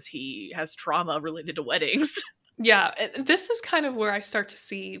it's because he has trauma related to weddings. Yeah, this is kind of where I start to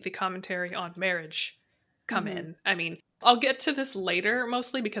see the commentary on marriage come in. I mean, I'll get to this later,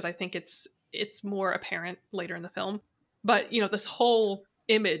 mostly because I think it's more apparent later in the film. But, this whole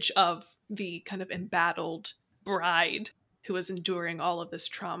image of the kind of embattled bride who is enduring all of this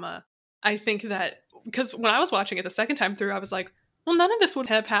trauma, I think that, because when I was watching it the second time through, I was like, well, none of this would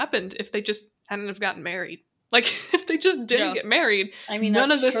have happened if they just hadn't have gotten married. Like, if they just didn't get married, I mean,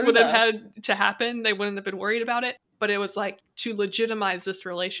 none of this would have had to happen. They wouldn't have been worried about it. But it was like, to legitimize this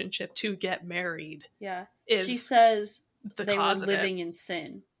relationship, to get married. Yeah. Is she says the they cause were of living it. in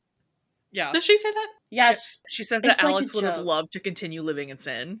sin. Yeah. Does she say that? Yeah. She says that Alex would have loved to continue living in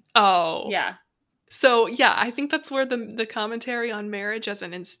sin. Oh. Yeah. So, yeah, I think that's where the commentary on marriage as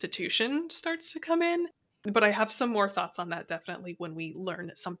an institution starts to come in. But I have some more thoughts on that, definitely, when we learn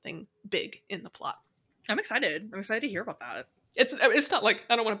something big in the plot. I'm excited. I'm excited to hear about that. It's not like,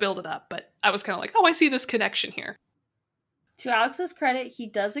 I don't want to build it up, but I was kind of like, oh, I see this connection here. To Alex's credit, he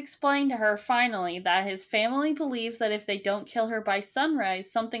does explain to her, finally, that his family believes that if they don't kill her by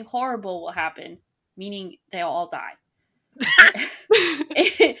sunrise, something horrible will happen. Meaning, they'll all die.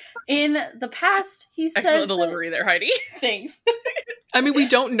 In the past, he says... Excellent delivery there, Heidi. Thanks. I mean, we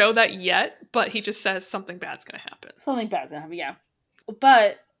don't know that yet, but he just says something bad's going to happen. Something bad's going to happen, yeah.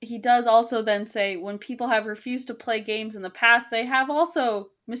 But he does also then say, when people have refused to play games in the past, they have also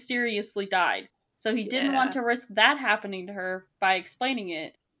mysteriously died. So he didn't want to risk that happening to her by explaining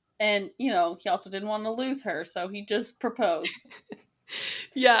it. And, he also didn't want to lose her, so he just proposed.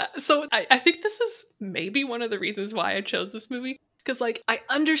 Yeah, so I think this is maybe one of the reasons why I chose this movie. Because, like, I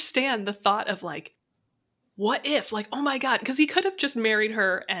understand the thought of, like, what if? Like, oh my god, because he could have just married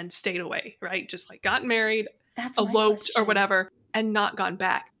her and stayed away, right? Just, like, gotten married, eloped, or whatever, and not gone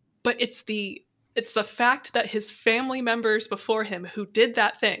back. But it's the fact that his family members before him who did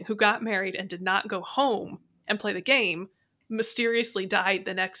that thing, who got married and did not go home and play the game, mysteriously died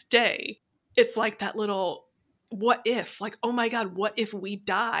the next day. It's like that little, what if? Like, oh my god, what if we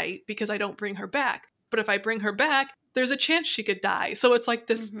die because I don't bring her back? But if I bring her back, there's a chance she could die. So it's like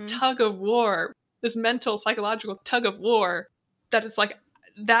this tug of war, this mental, psychological tug of war, that it's like,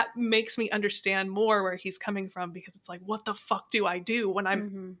 that makes me understand more where he's coming from, because it's like, what the fuck do I do when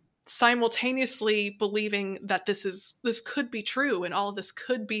I'm simultaneously believing that this could be true and all of this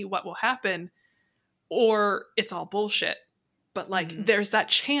could be what will happen, or it's all bullshit. But like, there's that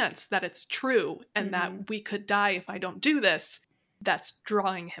chance that it's true and that we could die if I don't do this. That's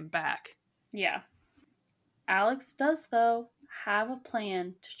drawing him back. Yeah. Alex does, though, have a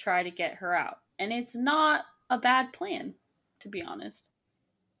plan to try to get her out. And it's not a bad plan, to be honest.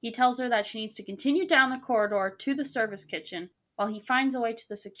 He tells her that she needs to continue down the corridor to the service kitchen while he finds a way to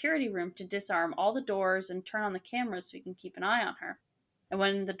the security room to disarm all the doors and turn on the cameras so he can keep an eye on her. And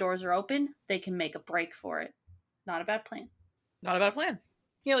when the doors are open, they can make a break for it. Not a bad plan. Not a bad plan.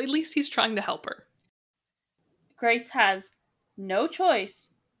 At least he's trying to help her. Grace has no choice,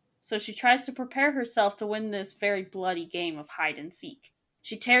 so she tries to prepare herself to win this very bloody game of hide and seek.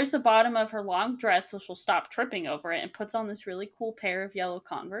 She tears the bottom of her long dress so she'll stop tripping over it and puts on this really cool pair of yellow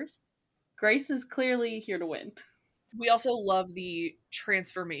Converse. Grace is clearly here to win. We also love the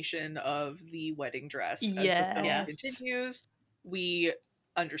transformation of the wedding dress as the film continues. We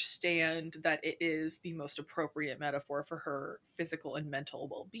understand that it is the most appropriate metaphor for her physical and mental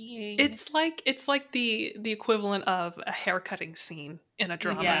well-being. It's like the equivalent of a haircutting scene in a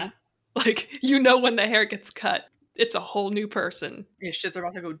drama. Yeah. Like, you know, when the hair gets cut, it's a whole new person. Yeah, shit's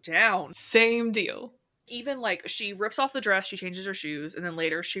about to go down. Same deal. Even like she rips off the dress, she changes her shoes, and then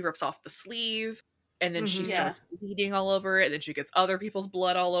later she rips off the sleeve, and then she starts bleeding all over it, and then she gets other people's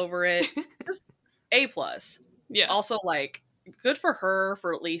blood all over it. Just A+. Yeah. Also, like, good for her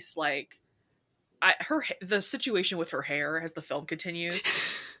for at least like the situation with her hair as the film continues.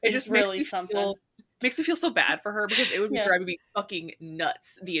 It just really makes me feel so bad for her, because it would be driving me fucking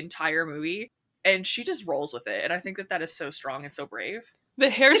nuts the entire movie, and she just rolls with it, and I think that is so strong and so brave. The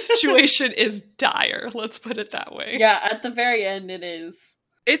hair situation is dire, let's put it that way. Yeah, at the very end it is.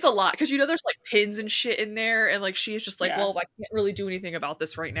 It's a lot, because there's like pins and shit in there, and like she's just like, well, I can't really do anything about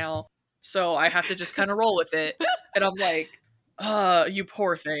this right now, so I have to just kind of roll with it. And I'm like, you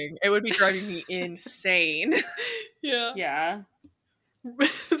poor thing. It would be driving me insane. Yeah. Yeah.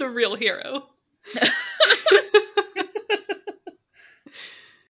 The real hero.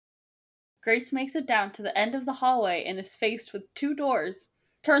 Grace makes it down to the end of the hallway and is faced with 2 doors.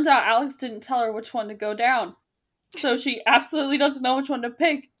 Turns out Alex didn't tell her which one to go down. So she absolutely doesn't know which one to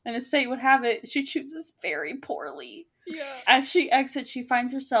pick, and as fate would have it, she chooses very poorly. Yeah. As she exits, she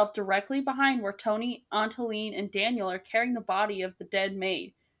finds herself directly behind where Tony, Angeline, and Daniel are carrying the body of the dead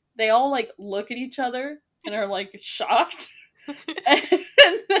maid. They all, like, look at each other and are, like, shocked. And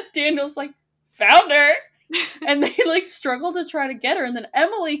then Daniel's like, found her! And they, like, struggle to try to get her, and then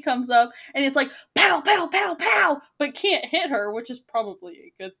Emily comes up, and it's like, pow, pow, pow, pow! But can't hit her, which is probably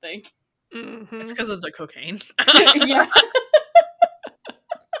a good thing. Mm-hmm. It's because of the cocaine. Yeah.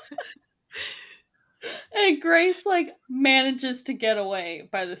 And Grace, like, manages to get away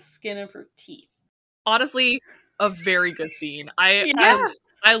by the skin of her teeth. Honestly, a very good scene. I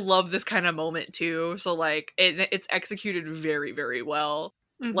love this kind of moment too. So like it's executed very, very well.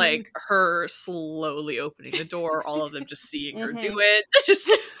 Mm-hmm. Like her slowly opening the door, all of them just seeing her do it. It's just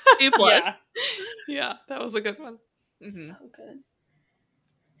A+. Yeah, that was a good one. Mm-hmm. So good.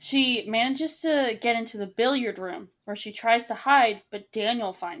 She manages to get into the billiard room where she tries to hide, but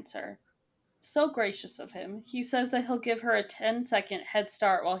Daniel finds her. So gracious of him. He says that he'll give her a 10-second head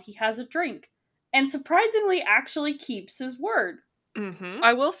start while he has a drink. And surprisingly actually keeps his word. Mm-hmm.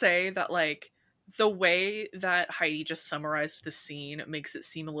 I will say that, like, the way that Heidi just summarized the scene makes it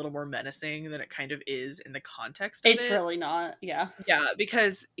seem a little more menacing than it kind of is in the context of it. It's really not, yeah. Yeah,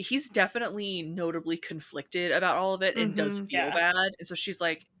 because he's definitely notably conflicted about all of it and does feel bad. And so she's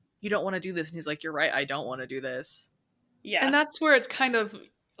like, you don't want to do this. And he's like, you're right, I don't want to do this. Yeah. And that's where it's kind of,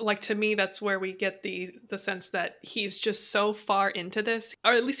 like, to me, that's where we get the sense that he's just so far into this,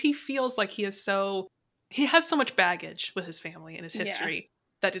 or at least he feels like he has so much baggage with his family and his history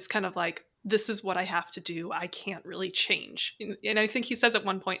that it's kind of like, this is what I have to do. I can't really change. And I think he says at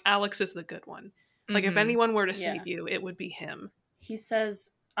one point, Alex is the good one. Like, if anyone were to save you, it would be him. He says,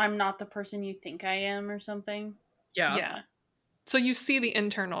 I'm not the person you think I am, or something. Yeah. So you see the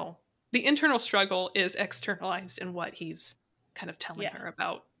internal struggle is externalized in what he's kind of telling her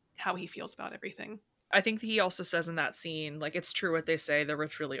about how he feels about everything. I think he also says in that scene, like, it's true what they say, the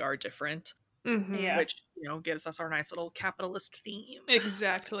rich really are different. Mm-hmm. Yeah. Which, gives us our nice little capitalist theme.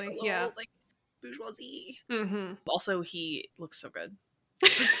 Exactly. Little, like, bourgeoisie. Mm-hmm. Also, he looks so good.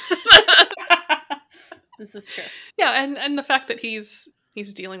 This is true. Yeah, and the fact that he's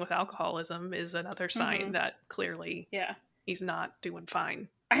dealing with alcoholism is another sign that clearly he's not doing fine.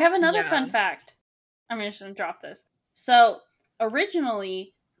 I have another fun fact. I'm just going to drop this. So,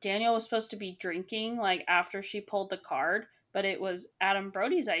 originally, Daniel was supposed to be drinking, like, after she pulled the card, but it was Adam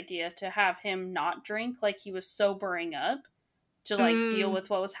Brody's idea to have him not drink, like he was sobering up to, like, deal with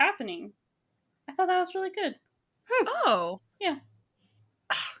what was happening. I thought that was really good. Oh. Yeah.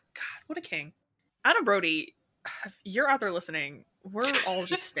 Oh, God, what a king. Adam Brody, if you're out there listening, we're all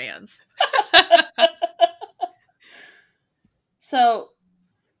just stans. So,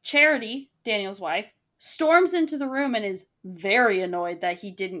 Charity, Daniel's wife, storms into the room and is very annoyed that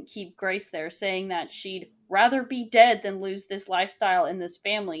he didn't keep Grace there, saying that she'd rather be dead than lose this lifestyle in this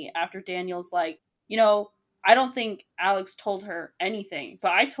family, after Daniel's like, I don't think Alex told her anything,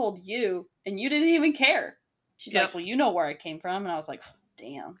 but I told you, and you didn't even care. She's like, well, you know where I came from. And I was like,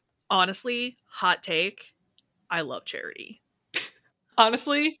 damn. Honestly, hot take, I love Charity.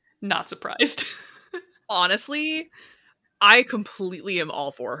 Honestly, not surprised. Honestly, I completely am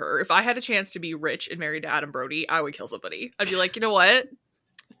all for her. If I had a chance to be rich and married to Adam Brody, I would kill somebody. I'd be like, you know what?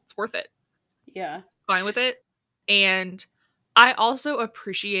 It's worth it. Yeah. Fine with it. And I also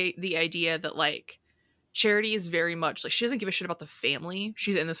appreciate the idea that, like, Charity is very much like, she doesn't give a shit about the family.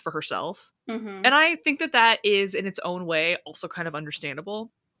 She's in this for herself. Mm-hmm. And I think that that is, in its own way, also kind of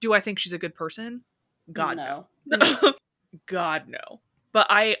understandable. Do I think she's a good person? God, no. God, no. But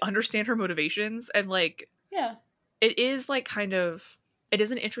I understand her motivations, and, like, yeah, it is, like, kind of, it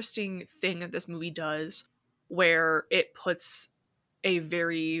is an interesting thing that this movie does where it puts a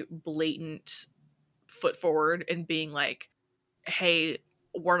very blatant foot forward in being like, hey,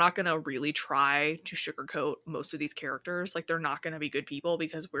 we're not going to really try to sugarcoat most of these characters. Like, they're not going to be good people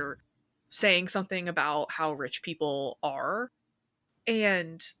because we're saying something about how rich people are.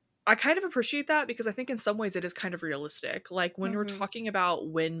 And I kind of appreciate that because I think in some ways it is kind of realistic. Like, when we're talking about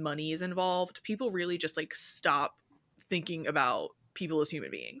when money is involved, people really just, like, stop thinking about people as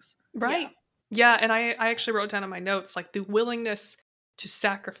human beings. Right. Yeah, and I actually wrote down in my notes, like, the willingness to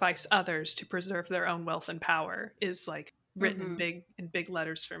sacrifice others to preserve their own wealth and power is, like, written in big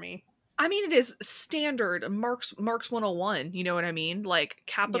letters for me. I mean, it is standard Marx 101, you know what I mean? Like,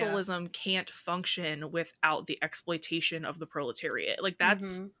 capitalism can't function without the exploitation of the proletariat. Like,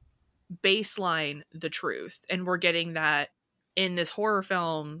 that's baseline the truth. And we're getting that in this horror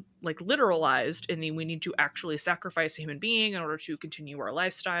film, like, literalized in the we need to actually sacrifice a human being in order to continue our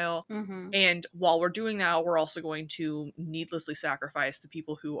lifestyle. And while we're doing that, we're also going to needlessly sacrifice the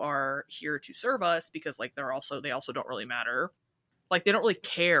people who are here to serve us because, like, they also don't really matter. Like, they don't really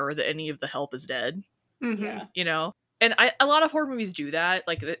care that any of the help is dead. Yeah. You know? And a lot of horror movies do that.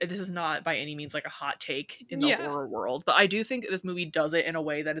 Like, this is not by any means, like, a hot take in the horror world. But I do think that this movie does it in a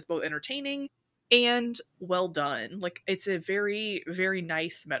way that is both entertaining and well done. Like, it's a very, very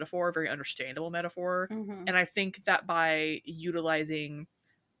nice metaphor, very understandable metaphor. And I think that by utilizing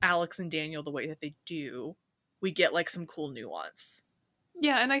Alex and Daniel the way that they do, we get, like, some cool nuance.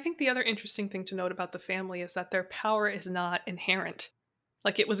 Yeah, and I think the other interesting thing to note about the family is that their power is not inherent.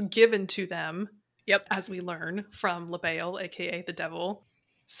 Like, it was given to them, as we learn from LaBelle, aka the devil.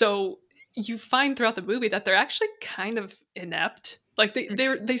 So you find throughout the movie that they're actually kind of inept. Like,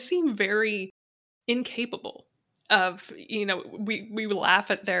 they seem very incapable of, you know, we laugh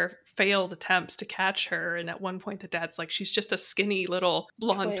at their failed attempts to catch her, and at one point the dad's like, she's just a skinny little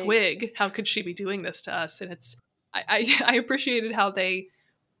blonde twig. How could she be doing this to us? And it's I appreciated how they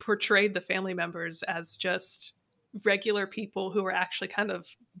portrayed the family members as just regular people who are actually kind of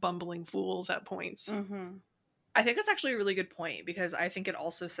bumbling fools at points. I think that's actually a really good point, because I think it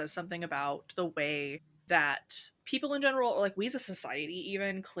also says something about the way that people in general, or, like, we as a society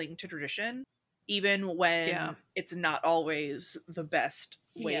even, cling to tradition, even when it's not always the best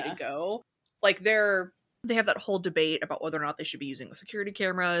way to go. Like, they have that whole debate about whether or not they should be using the security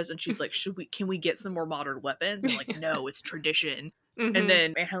cameras, and she's like, can we get some more modern weapons? And, like, no, it's tradition. And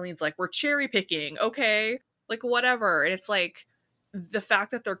then Helene's like, we're cherry picking, okay, like, whatever. And it's like, the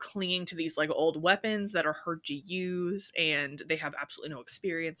fact that they're clinging to these, like, old weapons that are hard to use and they have absolutely no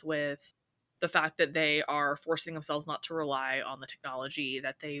experience with, the fact that they are forcing themselves not to rely on the technology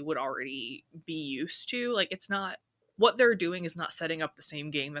that they would already be used to, like, it's not, what they're doing is not setting up the same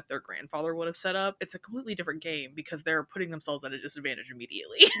game that their grandfather would have set up. It's a completely different game because they're putting themselves at a disadvantage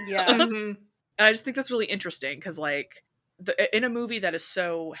immediately. And I just think that's really interesting because, like, in a movie that is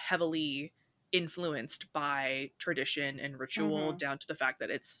so heavily influenced by tradition and ritual, down to the fact that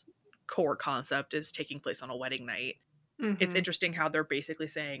its core concept is taking place on a wedding night, it's interesting how they're basically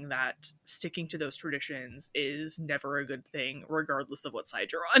saying that sticking to those traditions is never a good thing, regardless of what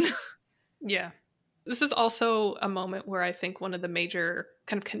side you're on. Yeah. This is also a moment where I think one of the major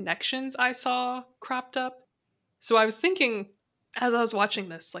kind of connections I saw cropped up. So I was thinking, as I was watching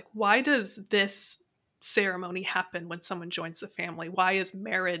this, like, why does this ceremony happen when someone joins the family? Why is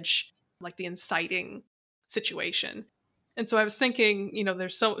marriage, like, the inciting situation? And so I was thinking, you know,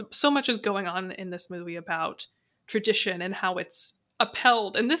 there's so much is going on in this movie about tradition and how it's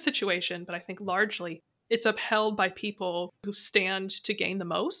upheld in this situation, but I think largely it's upheld by people who stand to gain the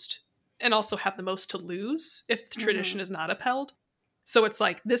most and also have the most to lose if the tradition is not upheld. So it's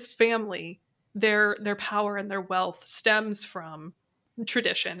like this family, their power and their wealth stems from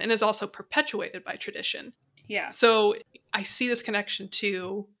tradition and is also perpetuated by tradition. Yeah. So I see this connection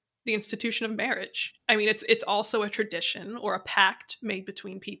to the institution of marriage. I mean, it's also a tradition or a pact made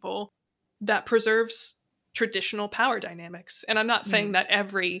between people that preserves traditional power dynamics. And I'm not saying that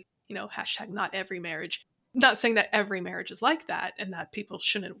every, you know, hashtag not every marriage not saying that every marriage is like that and that people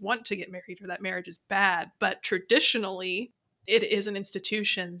shouldn't want to get married or that marriage is bad, but traditionally it is an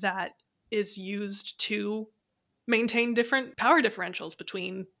institution that is used to maintain different power differentials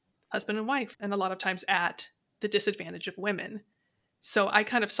between husband and wife, and a lot of times at the disadvantage of women. So I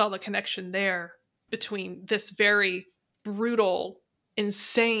kind of saw the connection there between this very brutal,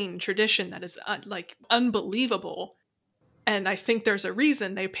 insane tradition that is like unbelievable. And I think there's a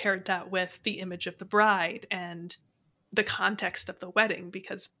reason they paired that with the image of the bride and the context of the wedding,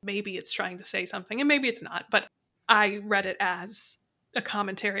 because maybe it's trying to say something and maybe it's not. But I read it as a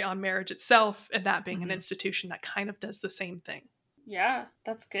commentary on marriage itself, and that being an institution that kind of does the same thing. Yeah,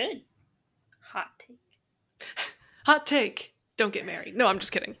 that's good. Hot take. Hot take. Don't get married. No, I'm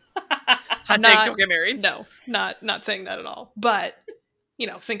just kidding. Hot take, don't get married. No, not saying that at all. But,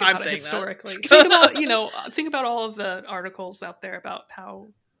 think about it historically. Think about all of the articles out there about how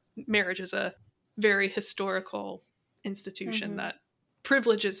marriage is a very historical institution that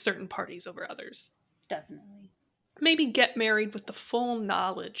privileges certain parties over others. Definitely. Maybe get married with the full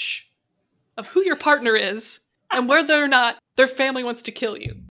knowledge of who your partner is and whether or not their family wants to kill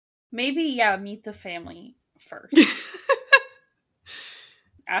you. Maybe, meet the family first.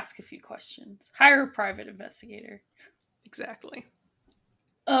 Ask a few questions. Hire a private investigator. Exactly.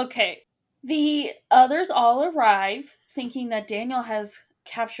 Okay. The others all arrive thinking that Daniel has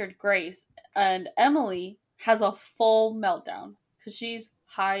captured Grace, and Emily has a full meltdown because she's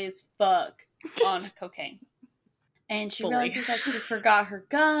high as fuck on cocaine. And she realizes that she forgot her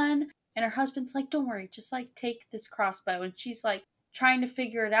gun, and her husband's like, don't worry, just like take this crossbow. And she's like trying to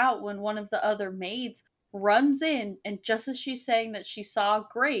figure it out when one of the other maids runs in, and just as she's saying that she saw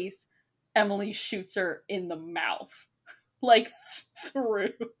Grace, Emily shoots her in the mouth. Like, through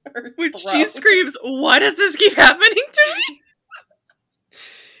her When throat. she screams, why does this keep happening to me?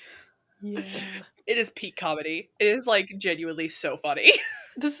 Yeah. It is peak comedy. It is, like, genuinely so funny.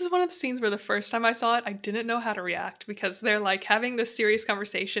 This is one of the scenes where the first time I saw it, I didn't know how to react, because they're, like, having this serious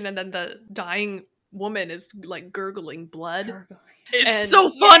conversation, and then the dying woman is, like, gurgling blood. It's so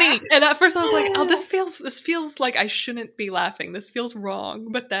funny! Yeah. And at first I was like, oh, this feels like I shouldn't be laughing. This feels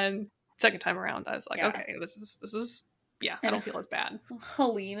wrong. But then, second time around, I was like, okay, this is I don't feel as bad.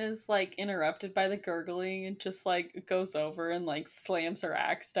 Helene is, like, interrupted by the gurgling and just, like, goes over and, like, slams her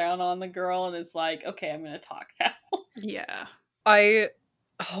axe down on the girl and is like, okay, I'm gonna talk now. Yeah.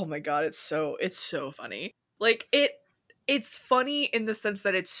 Oh my god, it's so funny. Like, it's funny in the sense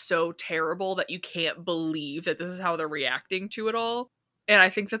that it's so terrible that you can't believe that this is how they're reacting to it all. And I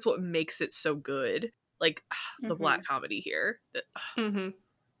think that's what makes it so good. Like, the black comedy here.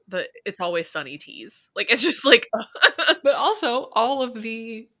 The It's Always Sunny tease. Like, it's just like... But also, all of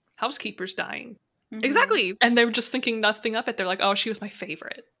the housekeepers dying. Exactly. And they were just thinking nothing of it. They're like, oh, she was my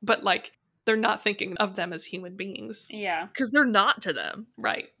favorite. But, like, they're not thinking of them as human beings. Yeah. Because they're not to them.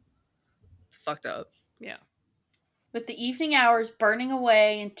 Right. Fucked up. Yeah. With the evening hours burning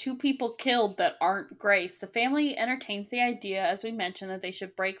away and 2 people killed that aren't Grace, the family entertains the idea, as we mentioned, that they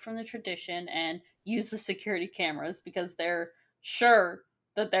should break from the tradition and use the security cameras because they're sure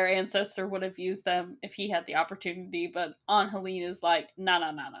that their ancestor would have used them if he had the opportunity. But Aunt Helene is like, no.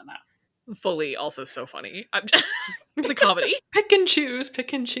 Fully also so funny. I'm just... the comedy. Pick and choose.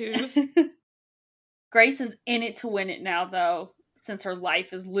 Grace is in it to win it now, though, since her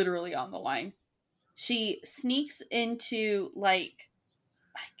life is literally on the line. She sneaks into, like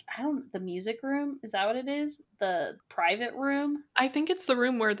the music room? Is that what it is? The private room? I think it's the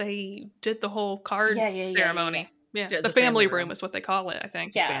room where they did the whole card ceremony. Yeah. Yeah, the family room is what they call it, I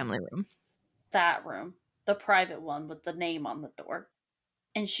think. Yeah. Family room. That room. The private one with the name on the door.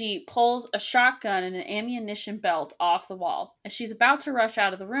 And she pulls a shotgun and an ammunition belt off the wall. As she's about to rush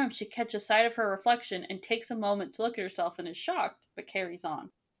out of the room, she catches sight of her reflection and takes a moment to look at herself and is shocked, but carries on.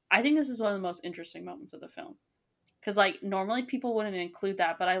 I think this is one of the most interesting moments of the film. Because, like, normally people wouldn't include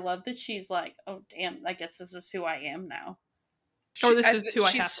that, but I love that she's like, oh, damn, I guess this is who I am now. Or this is who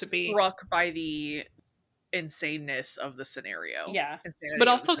I have to be. She's struck by the insaneness of the scenario. Yeah. But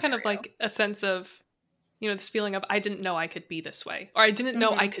also kind of like a sense of, this feeling of, I didn't know I could be this way. Or I didn't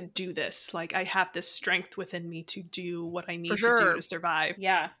know I could do this. Like, I have this strength within me to do what I need to do to survive.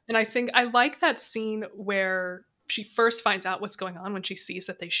 Yeah. And I think I like that scene where she first finds out what's going on when she sees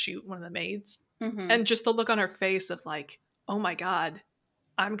that they shoot one of the maids. And just the look on her face of like, oh my God,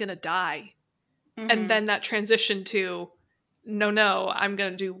 I'm going to die. And then that transition to, no, I'm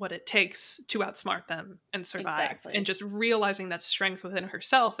going to do what it takes to outsmart them and survive. Exactly. And just realizing that strength within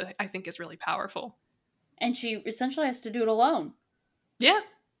herself, I think is really powerful. And she essentially has to do it alone. Yeah.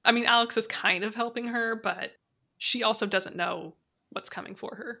 I mean, Alex is kind of helping her, but she also doesn't know what's coming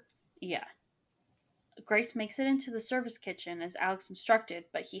for her. Yeah. Grace makes it into the service kitchen as Alex instructed,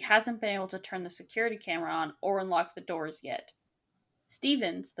 but he hasn't been able to turn the security camera on or unlock the doors yet.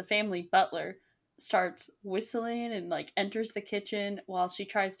 Stevens, the family butler, starts whistling and enters the kitchen while she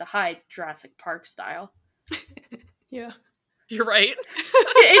tries to hide, Jurassic Park style. Yeah. You're right.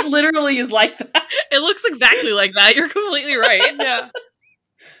 It literally is like that. It looks exactly like that. You're completely right. Yeah.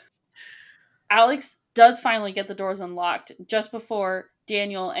 Alex does finally get the doors unlocked just before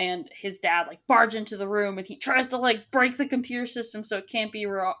Daniel and his dad barge into the room, and he tries to break the computer system so it can't be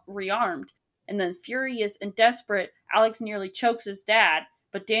rearmed. And then furious and desperate, Alex nearly chokes his dad,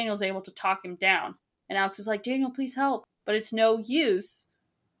 but Daniel's able to talk him down. And Alex is like, Daniel, please help. But it's no use.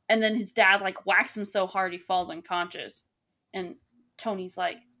 And then his dad whacks him so hard he falls unconscious. And Tony's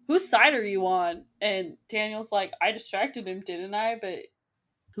like, whose side are you on? And Daniel's like, I distracted him, didn't I? But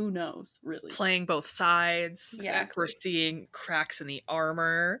who knows, really? Playing both sides. Exactly. We're seeing cracks in the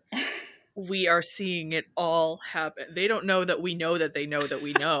armor. We are seeing it all happen. They don't know that we know that they know that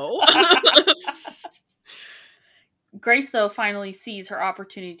we know. Grace, though, finally sees her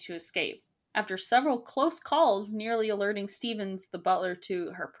opportunity to escape. After several close calls nearly alerting Stevens, the butler,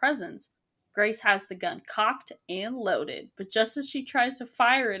 to her presence, Grace has the gun cocked and loaded, but just as she tries to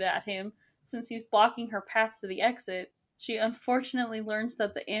fire it at him, since he's blocking her path to the exit, she unfortunately learns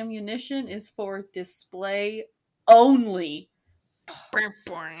that the ammunition is for display only.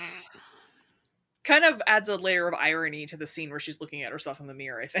 Kind of adds a layer of irony to the scene where she's looking at herself in the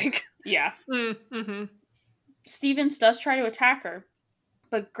mirror, I think. Yeah. Mm-hmm. Stevens does try to attack her,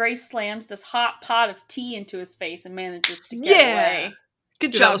 but Grace slams this hot pot of tea into his face and manages to get away.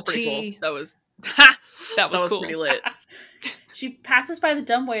 Good Dude, job, that was pretty T. cool. That was That was cool. pretty lit. She passes by the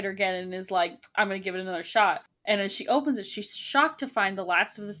dumbwaiter again and is like, I'm going to give it another shot. And as she opens it, she's shocked to find the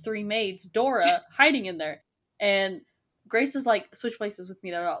last of the three maids, Dora, hiding in there. And Grace is like, switch places with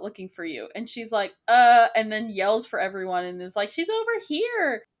me, they're not looking for you. And she's like, and then yells for everyone and is like, she's over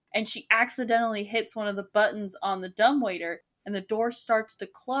here. And she accidentally hits one of the buttons on the dumbwaiter, and the door starts to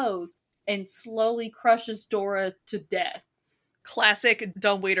close and slowly crushes Dora to death. Classic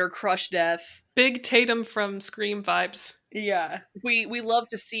dumbwaiter crush death. Big Tatum from Scream vibes. Yeah. We love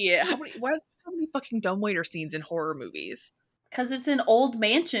to see it. How many fucking dumbwaiter scenes in horror movies? Because it's in old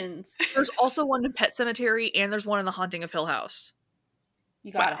mansions. There's also one in Pet Sematary, and there's one in The Haunting of Hill House.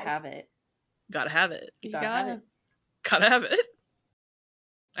 You gotta have it. Gotta have it. You gotta have it. Gotta have it.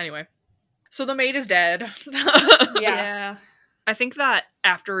 Anyway. So the maid is dead. Yeah. I think that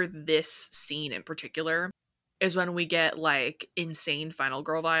after this scene in particular is when we get insane Final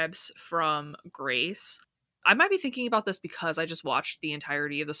Girl vibes from Grace. I might be thinking about this because I just watched the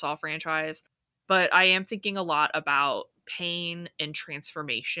entirety of the Saw franchise, but I am thinking a lot about pain and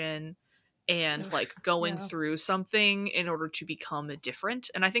transformation and going through something in order to become different.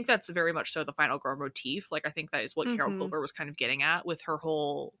 And I think that's very much so the Final Girl motif. I think that is what Carol Clover was kind of getting at with her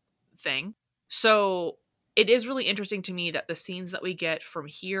whole thing. So it is really interesting to me that the scenes that we get from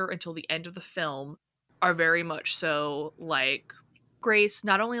here until the end of the film are very much so Grace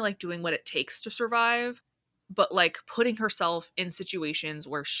not only doing what it takes to survive, but putting herself in situations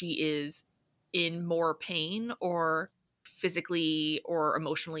where she is in more pain or physically or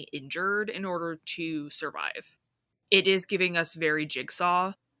emotionally injured in order to survive. It is giving us very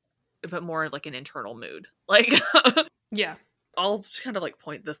Jigsaw, but more an internal mood. Yeah. I'll kind of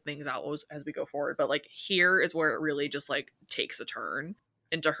point the things out as we go forward, but here is where it really just takes a turn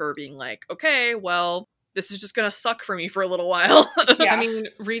into her being okay, well, this is just gonna suck for me for a little while. Yeah. I mean,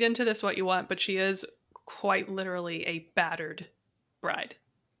 read into this what you want, but she is quite literally a battered bride.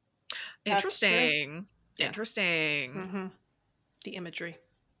 Interesting. Yeah. Interesting. Mm-hmm. The imagery.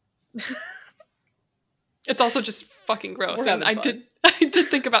 It's also just fucking gross. And I did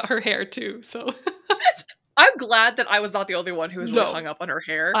think about her hair too, so I'm glad that I was not the only one who was really hung up on her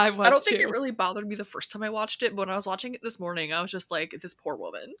hair. I don't think it really bothered me the first time I watched it, but when I was watching it this morning, I was just this poor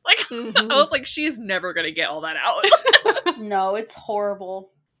woman. I was she's never gonna get all that out. No, it's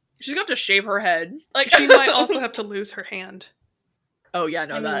horrible. She's gonna have to shave her head. She might also have to lose her hand. Oh yeah,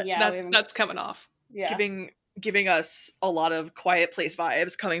 no, that's coming off. Yeah. Giving us a lot of Quiet Place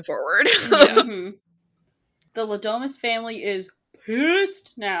vibes coming forward. Yeah. The Ladomas family is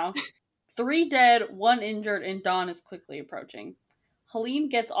pissed now. 3 dead, 1 injured, and dawn is quickly approaching. Helene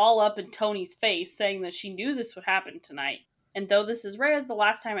gets all up in Tony's face, saying that she knew this would happen tonight. And though this is rare, the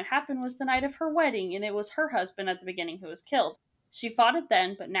last time it happened was the night of her wedding, and it was her husband at the beginning who was killed. She fought it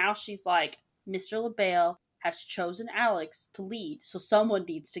then, but now she's like, Mr. LaBelle has chosen Alex to lead, so someone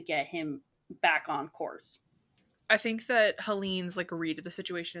needs to get him back on course. I think that Helene's read of the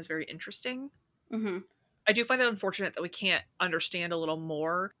situation is very interesting. Mm-hmm. I do find it unfortunate that we can't understand a little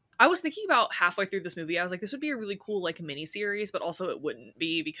more. I was thinking about halfway through this movie, I was like, this would be a really cool, like, mini-series, but also it wouldn't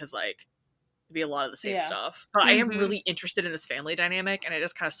be because, like, it'd be a lot of the same stuff. But I am really interested in this family dynamic, and it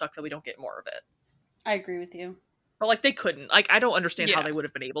just kind of sucks that we don't get more of it. I agree with you. But, like, they couldn't. Like, I don't understand how they would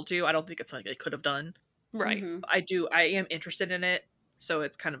have been able to. I don't think it's something they could have done. Right. I am interested in it, so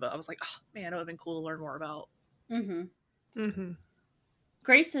it's kind of I was like, oh, man, it would have been cool to learn more about.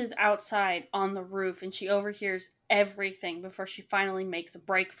 Grace is outside on the roof, and she overhears everything before she finally makes a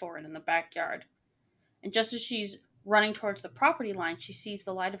break for it in the backyard. And just as she's running towards the property line, she sees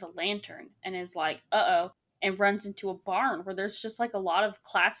the light of a lantern and is like, uh-oh, and runs into a barn where there's just like a lot of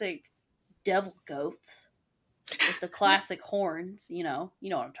classic devil goats with the classic horns, you know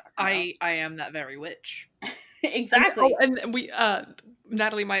what I'm talking about. I am that very witch. Exactly. And we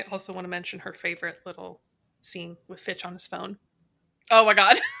Natalie might also want to mention her favorite little scene with Fitch on his phone. Oh my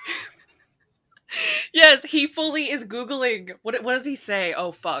god. Yes, he fully is Googling. What does he say?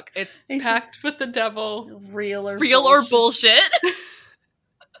 Oh fuck. It's packed with the devil. Real or bullshit.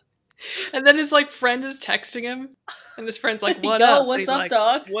 And then his like friend is texting him. And his friend's like, what Yo, up? what's up, like,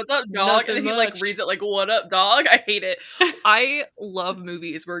 dog? What's up, dog? Nothing And he much. like reads it like, what up, dog? I hate it. I love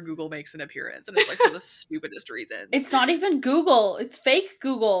movies where Google makes an appearance and it's like for the stupidest reasons. It's not even Google. It's fake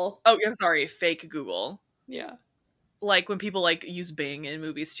Google. Oh, I'm sorry. Fake Google. Yeah. Like when people like use Bing in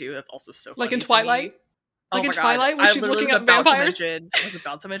movies too. That's also so funny. Like in Twilight? Like in Twilight when she's looking up vampires? I was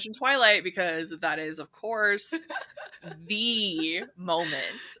about to mention Twilight because that is, of course, the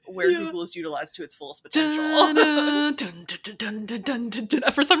moment where Google is utilized to its fullest potential.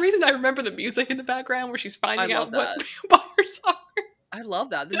 For some reason, I remember the music in the background where she's finding out what vampires are. I love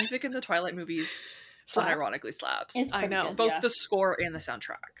that. The music in the Twilight movies unironically slaps. I know. Good, both the score and the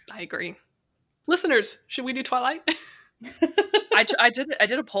soundtrack. I agree. Listeners, should we do Twilight? I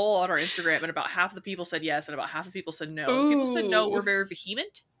did a poll on our Instagram, and about half the people said yes, and about half the people said no. Ooh. People said no were very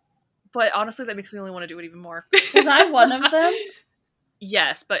vehement, but honestly, that makes me only want to do it even more. Was I one of them?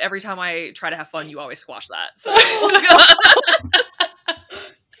 Yes, but every time I try to have fun, you always squash that. So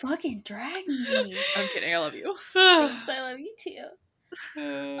fucking drag me. I'm kidding. I love you. Thanks, I love you too.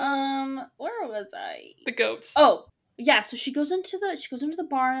 Where was I? The goats. Oh, yeah. So she goes into the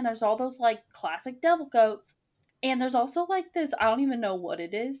barn, and there's all those like classic devil goats. And there's also, like, this, I don't even know what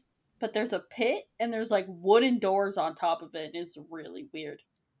it is, but there's a pit, and there's, like, wooden doors on top of it, and it's really weird.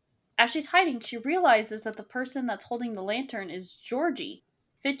 As she's hiding, she realizes that the person that's holding the lantern is Georgie,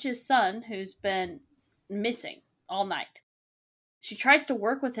 Fitch's son, who's been missing all night. She tries to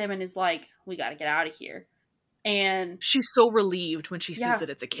work with him and is like, we gotta get out of here. And she's so relieved when she sees that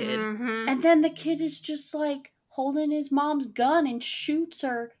it's a kid. Mm-hmm. And then the kid is just, like, holding his mom's gun and shoots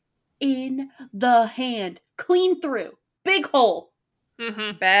her in the hand. Clean through. Big hole.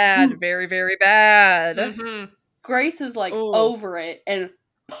 Mm-hmm. Bad. Very, very bad. Mm-hmm. Grace is like over it and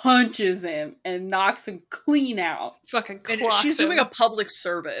punches him and knocks him clean out. Fucking clocks and she's him. doing a public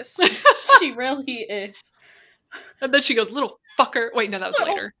service. She really is. And then she goes, little fucker. Wait, no, that was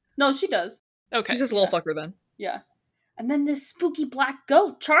later. No, she does. Okay. She's just a little fucker then. Yeah. And then this spooky black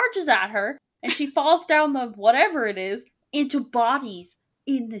goat charges at her and she falls down the whatever it is into bodies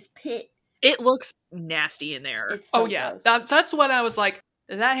in this pit. It looks nasty in there. It's so gross. That's That's when I was like,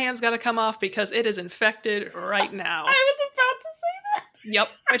 that hand's got to come off because it is infected right now. I was about to say that. Yep.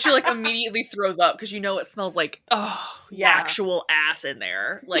 And she like immediately throws up because you know it smells like actual ass in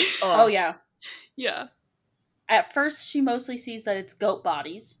there. Like, oh yeah. Yeah. At first, she mostly sees that it's goat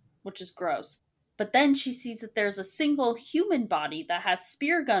bodies, which is gross. But then she sees that there's a single human body that has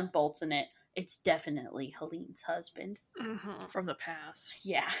spear gun bolts in it. It's definitely Helene's husband. Mm-hmm. From the past.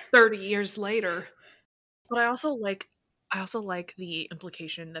 Yeah. 30 years later. But I also like the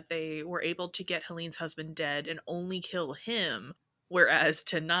implication that they were able to get Helene's husband dead and only kill him. Whereas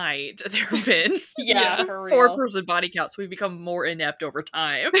tonight, there have been for real. 4-person body counts. So we've become more inept over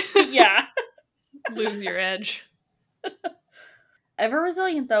time. Yeah. Lose your edge. Ever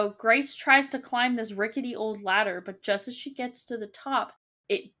resilient, though, Grace tries to climb this rickety old ladder, but just as she gets to the top,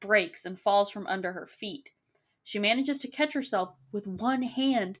 it breaks and falls from under her feet. She manages to catch herself with one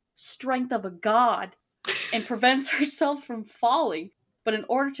hand, strength of a god, and prevents herself from falling. But in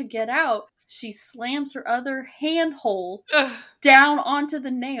order to get out, she slams her other hand hole down onto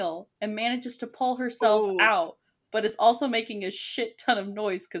the nail and manages to pull herself out. But it's also making a shit ton of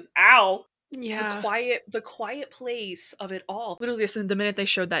noise because ow! Yeah. The quiet place of it all. Literally, the minute they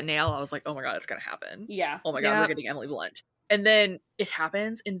showed that nail, I was like, oh my god, it's gonna happen. Yeah. Oh my god, we're getting Emily Blunt. And then it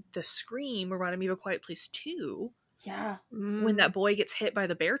happens, and the scream reminded me of A Quiet Place 2. Yeah. When that boy gets hit by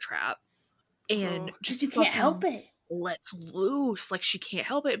the bear trap. And just you can't help it. Lets loose. Like, she can't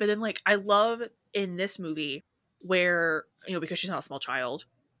help it. But then, like, I love in this movie where, you know, because she's not a small child,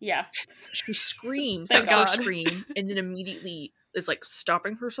 Yeah. She screams Thank that first God. scream and then immediately is like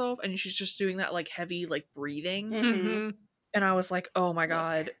stopping herself, and she's just doing that like heavy like breathing. Mm-hmm. And I was like, oh my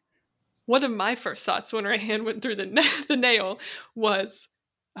God. One of my first thoughts when her hand went through the nail was,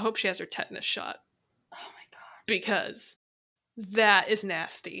 I hope she has her tetanus shot. Oh my God. Because that is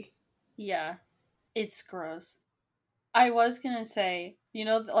nasty. Yeah. It's gross. I was gonna say, you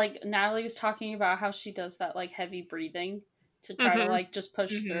know, like Natalie was talking about how she does that like heavy breathing to try to like just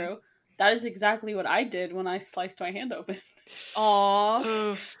push through. That is exactly what I did when I sliced my hand open.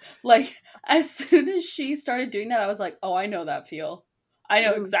 Aww. Like, as soon as she started doing that, I was like, oh, I know that feel. I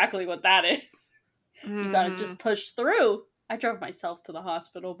know exactly what that is. You gotta just push through. I drove myself to the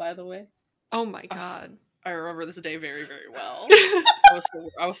hospital, by the way. Oh my God. I remember this day very, very well.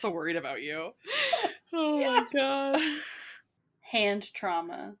 I was so worried about you. Oh my God. Hand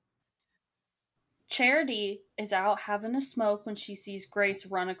trauma. Charity is out having a smoke when she sees Grace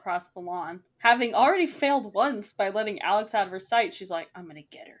run across the lawn. Having already failed once by letting Alex out of her sight, she's like, I'm gonna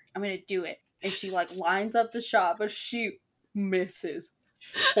get her. I'm gonna do it. And she like lines up the shot, but she misses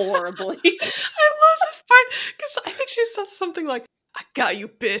horribly. I love this part because I think she says something like, I got you,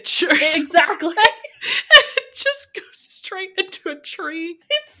 bitch. Or Exactly. And it just goes straight into a tree.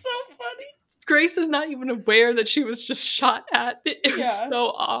 It's so funny. Grace is not even aware that she was just shot at. It was so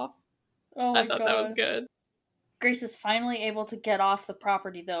off. Oh I thought that was good. Grace is finally able to get off the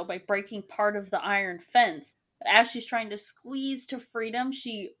property, though, by breaking part of the iron fence. But as she's trying to squeeze to freedom,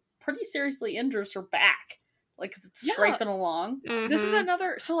 she pretty seriously injures her back. Like, it's scraping along. This is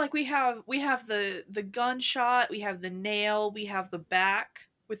another... So, like, we have the gunshot, we have the nail, we have the back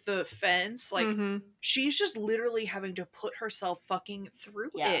with the fence. Like, she's just literally having to put herself fucking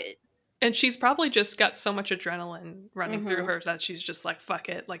through it. And she's probably just got so much adrenaline running through her that she's just like, fuck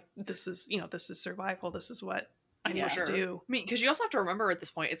it. Like, this is survival. This is what I need to do. I mean, because you also have to remember at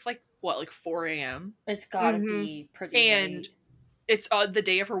this point, it's like, what, like 4 a.m.? It's gotta be pretty late. It's the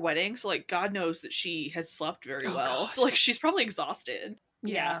day of her wedding, so, like, God knows that she has slept very well. God. So, like, she's probably exhausted.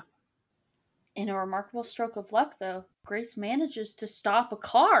 Yeah. In a remarkable stroke of luck, though, Grace manages to stop a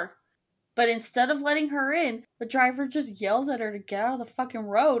car. But instead of letting her in, the driver just yells at her to get out of the fucking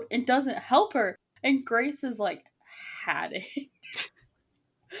road and doesn't help her. And Grace is like, had it.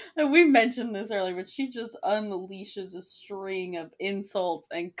 And we mentioned this earlier, but she just unleashes a string of insults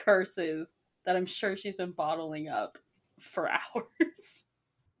and curses that I'm sure she's been bottling up for hours.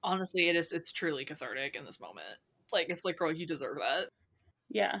 Honestly, it's truly cathartic in this moment. Like, it's like, girl, you deserve that.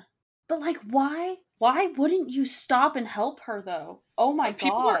 Yeah. But, like, why? Why wouldn't you stop and help her, though? Oh my God.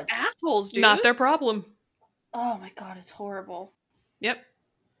 People are assholes, dude. Not their problem. Oh my God, it's horrible. Yep.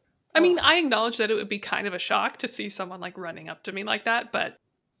 I mean, I acknowledge that it would be kind of a shock to see someone, like, running up to me like that, but...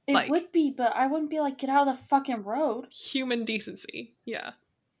 It would be, but I wouldn't be like, get out of the fucking road. Human decency. Yeah.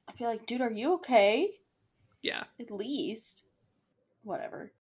 I'd be like, dude, are you okay? Yeah. At least.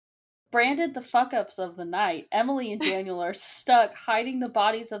 Whatever. Branded the fuck-ups of the night, Emily and Daniel are stuck hiding the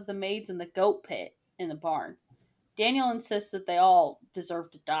bodies of the maids in the goat pit in the barn. Daniel insists that they all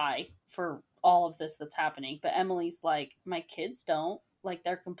deserve to die for all of this that's happening, but Emily's like, my kids don't. Like,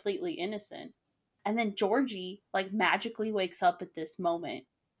 they're completely innocent. And then Georgie, like, magically wakes up at this moment,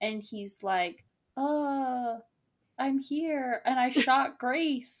 and he's like, I'm here, and I shot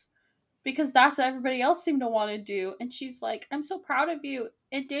Grace. Because that's what everybody else seemed to want to do. And she's like, I'm so proud of you.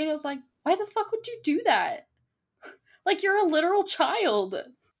 And Daniel's like, why the fuck would you do that? Like, you're a literal child.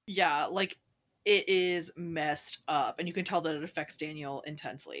 Yeah, like, it is messed up. And you can tell that it affects Daniel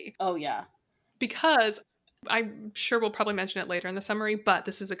intensely. Oh, yeah. Because, I'm sure we'll probably mention it later in the summary, but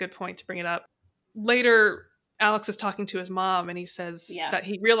this is a good point to bring it up. Later, Alex is talking to his mom, and he says that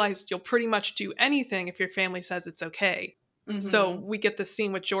he realized you'll pretty much do anything if your family says it's okay. Mm-hmm. So we get this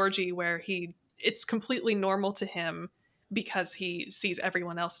scene with Georgie where it's completely normal to him because he sees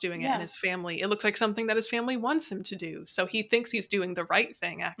everyone else doing it in his family. It looks like something that his family wants him to do. So he thinks he's doing the right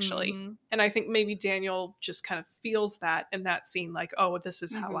thing, actually. Mm-hmm. And I think maybe Daniel just kind of feels that in that scene, like, oh, this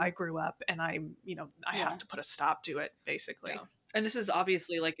is how I grew up, and I have to put a stop to it, basically. Yeah. And this is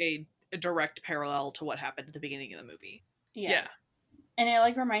obviously like a direct parallel to what happened at the beginning of the movie. Yeah. And it,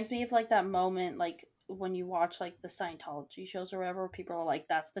 like, reminds me of, like, that moment, like, when you watch, like, the Scientology shows or whatever, people are like,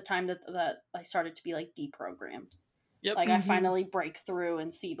 that's the time that I started to be, like, deprogrammed. Yep. Like, I finally break through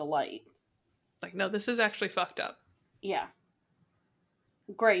and see the light. Like, no, this is actually fucked up. Yeah.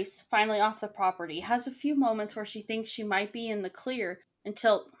 Grace, finally off the property, has a few moments where she thinks she might be in the clear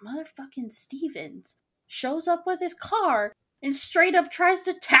until motherfucking Stevens shows up with his car and straight up tries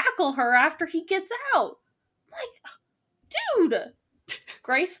to tackle her after he gets out. Like, dude!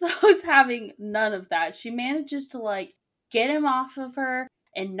 Grace, though, is having none of that. She manages to, like, get him off of her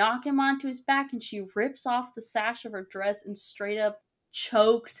and knock him onto his back, and she rips off the sash of her dress and straight up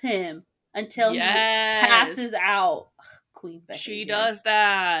chokes him until he passes out. Ugh, Queen behavior. She does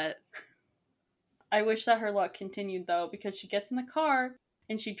that. I wish that her luck continued, though, because she gets in the car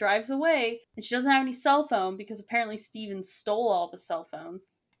and she drives away, and she doesn't have any cell phone because apparently Steven stole all the cell phones,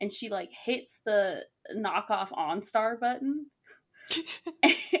 and she, like, hits the knockoff OnStar button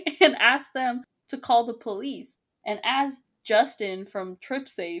and asks them to call the police. And as Justin from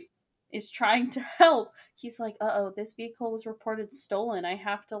TripSafe is trying to help, he's like, uh-oh, this vehicle was reported stolen. I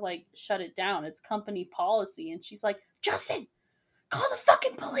have to, like, shut it down. It's company policy. And she's like, Justin, call the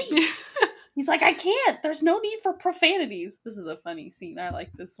fucking police. He's like, I can't. There's no need for profanities. This is a funny scene. I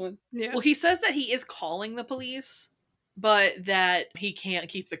like this one. Yeah. Well, he says that he is calling the police, but that he can't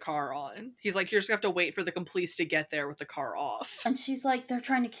keep the car on. He's like, you're just going to have to wait for the police to get there with the car off. And she's like, they're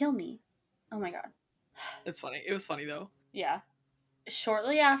trying to kill me. Oh my god. It's funny. It was funny, though. Yeah.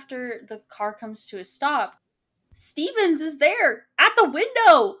 Shortly after the car comes to a stop, Stevens is there at the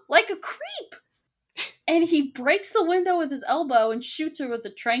window like a creep. And he breaks the window with his elbow and shoots her with a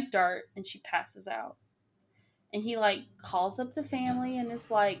tranq dart, and she passes out. And he, like, calls up the family and is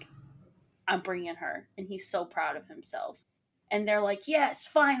like, I'm bringing her. And he's so proud of himself. And they're like, yes,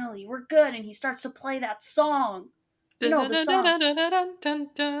 finally, we're good. And he starts to play that song. You know the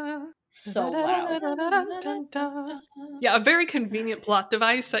song. So loud. Yeah, a very convenient plot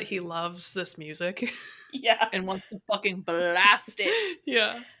device that he loves this music. Yeah. And wants to fucking blast it.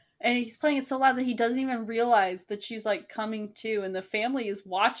 Yeah. And he's playing it so loud that he doesn't even realize that she's, like, coming to, and the family is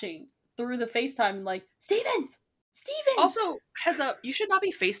watching through the FaceTime and like, Stevens! Also, heads up, you should not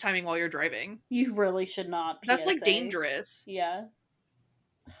be FaceTiming while you're driving. You really should not. PSA. That's, like, dangerous. Yeah.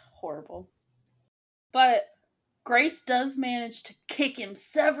 Horrible. But Grace does manage to kick him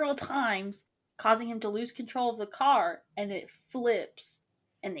several times, causing him to lose control of the car, and it flips,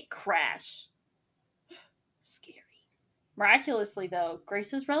 and they crash. Scary. Miraculously, though,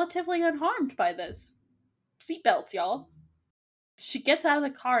 Grace is relatively unharmed by this. Seatbelts, y'all. She gets out of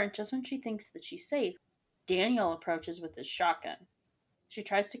the car, and just when she thinks that she's safe, Daniel approaches with his shotgun. She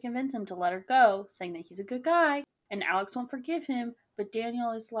tries to convince him to let her go, saying that he's a good guy, and Alex won't forgive him, but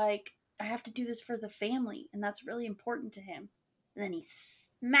Daniel is like, I have to do this for the family, and that's really important to him. And then he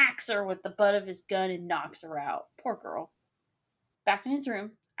smacks her with the butt of his gun and knocks her out. Poor girl. Back in his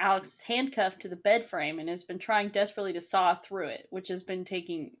room, Alex is handcuffed to the bed frame and has been trying desperately to saw through it, which has been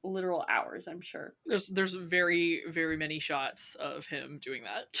taking literal hours, I'm sure. There's very, very many shots of him doing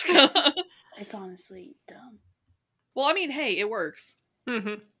that. It's honestly dumb. Well, I mean, hey, it works.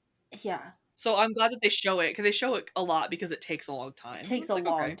 Mm-hmm. Yeah. So I'm glad that they show it, because they show it a lot because it takes a long time. It takes a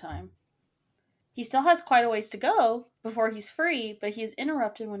long time. He still has quite a ways to go before he's free, but he is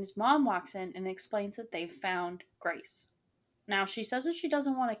interrupted when his mom walks in and explains that they've found Grace. Now, she says that she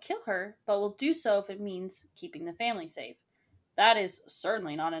doesn't want to kill her, but will do so if it means keeping the family safe. That is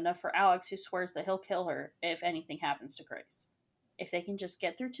certainly not enough for Alex, who swears that he'll kill her if anything happens to Grace. If they can just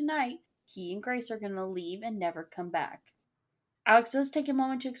get through tonight, he and Grace are going to leave and never come back. Alex does take a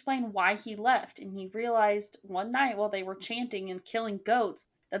moment to explain why he left, and he realized one night while they were chanting and killing goats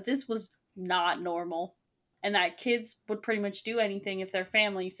that this was not normal, and that kids would pretty much do anything if their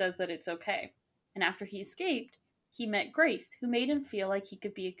family says that it's okay. And after he escaped, he met Grace, who made him feel like he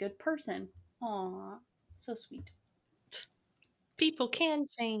could be a good person. Aww, so sweet. People can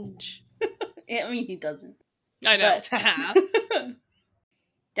change. I mean, he doesn't. I know. But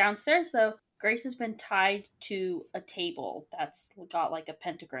downstairs, though, Grace has been tied to a table that's got like a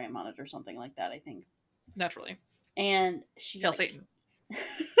pentagram on it or something like that, I think. Naturally. And she... Hail Satan.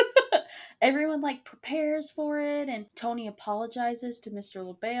 Everyone, like, prepares for it, and Tony apologizes to Mr.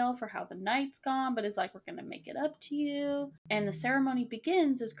 LaBelle for how the night's gone, but is like, we're gonna make it up to you. And the ceremony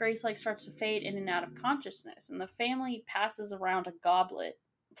begins as Grace, like, starts to fade in and out of consciousness, and the family passes around a goblet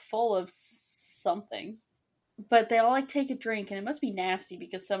full of something. But they all, like, take a drink, and it must be nasty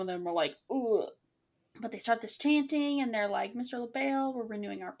because some of them are like, ugh. But they start this chanting, and they're like, Mr. LaBelle, we're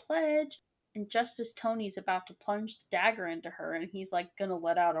renewing our pledge. And just as Tony's about to plunge the dagger into her, and he's like gonna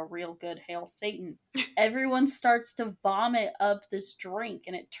let out a real good Hail Satan, everyone starts to vomit up this drink.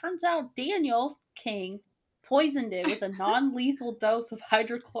 And it turns out Daniel King poisoned it with a non-lethal dose of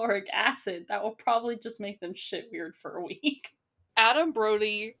hydrochloric acid that will probably just make them shit weird for a week. Adam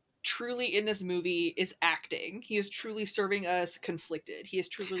Brody truly in this movie is acting. He is truly serving us conflicted. He is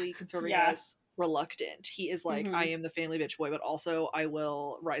truly serving us reluctant. He is like, I am the family bitch boy, but also I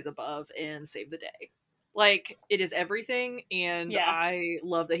will rise above and save the day. Like, it is everything, and I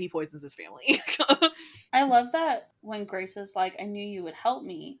love that he poisons his family. I love that when Grace is like, I knew you would help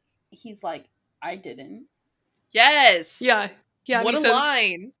me. He's like, I didn't. Yes! Yeah, Yeah, what he a says,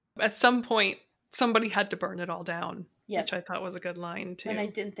 line. at some point, somebody had to burn it all down, Yep. which I thought was a good line, too. And I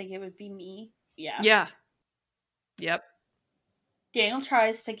didn't think it would be me. Yeah. Yeah. Yep. Daniel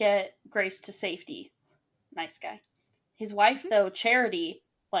tries to get Grace to safety. Nice guy. His wife, though, Charity,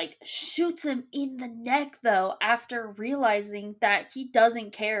 like, shoots him in the neck, though, after realizing that he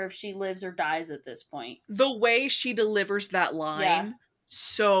doesn't care if she lives or dies at this point. The way she delivers that line, Yeah.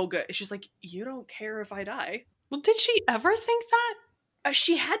 so good. She's like, you don't care if I die. Well, did she ever think that?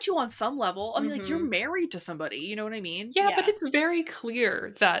 She had to on some level. I mean, like, you're Mhm. married to somebody, you know what I mean? Yeah, Yeah. but it's very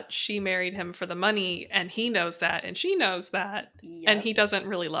clear that she married him for the money, and he knows that, and she knows that, Yep. and he doesn't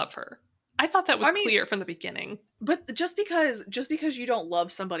really love her. I thought that was I mean- clear from the beginning. But just because you don't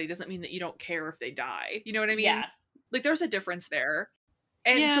love somebody doesn't mean that you don't care if they die. You know what I mean? Yeah. Like, there's a difference there.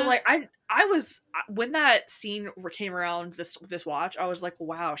 And so, Yeah. like, I was, when that scene came around this watch, I was like,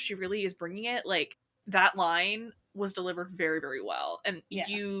 wow, she really is bringing it. Like, that line was delivered very, very well. And Yeah.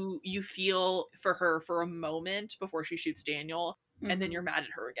 you feel for her for a moment before she shoots Daniel, and then Mhm. you're mad at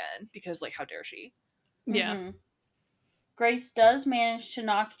her again because, like, how dare she? Yeah. Mhm. Grace does manage to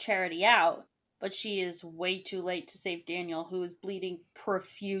knock Charity out, but she is way too late to save Daniel, who is bleeding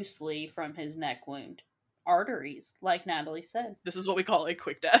profusely from his neck wound. Arteries, like Natalie said. This is what we call a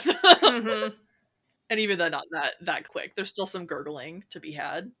quick death. Mhm. And even though not that quick, there's still some gurgling to be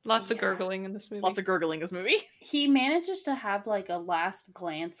had. Lots of Yeah. gurgling in this movie. Lots of gurgling in this movie. He manages to have, like, a last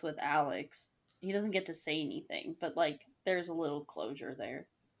glance with Alex. He doesn't get to say anything, but, like, there's a little closure there.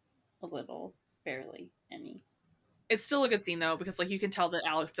 A little. Barely any. It's still a good scene, though, because, like, you can tell that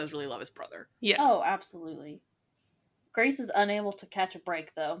Alex does really love his brother. Yeah. Oh, absolutely. Grace is unable to catch a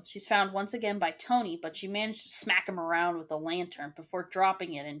break, though. She's found once again by Tony, but she managed to smack him around with a lantern before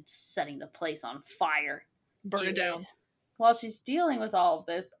dropping it and setting the place on fire. Burn it down. While she's dealing with all of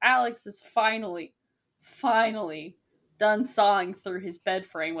this, Alex is finally done sawing through his bed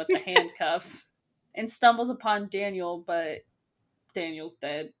frame with the handcuffs and stumbles upon Daniel, but Daniel's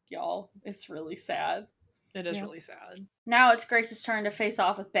dead, y'all. It's really sad. It is Yeah. really sad. Now it's Grace's turn to face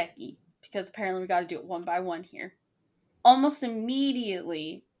off with Becky, because apparently we gotta do it one by one here. Almost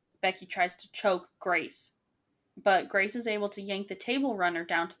immediately, Becky tries to choke Grace, but Grace is able to yank the table runner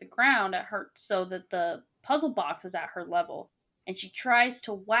down to the ground at her so that the puzzle box is at her level. And she tries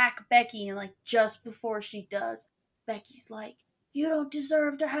to whack Becky, and, like, just before she does, Becky's like, "You don't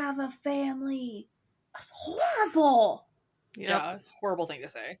deserve to have a family." That's horrible. Yep. Yeah, horrible thing to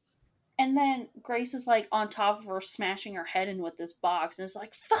say. And then Grace is, like, on top of her, smashing her head in with this box, and is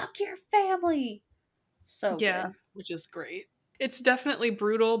like, "Fuck your family." So Yeah. good. Which is great. It's definitely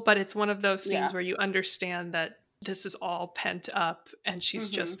brutal, but it's one of those scenes Yeah. where you understand that this is all pent up and she's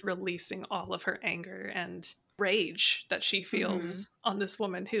Mhm. just releasing all of her anger and rage that she feels on this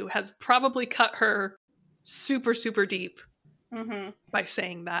woman who has probably cut her super, super deep by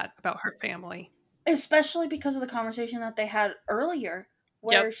saying that about her family. Especially because of the conversation that they had earlier,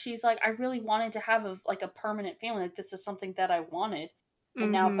 where she's like, "I really wanted to have a permanent family. Like, this is something that I wanted."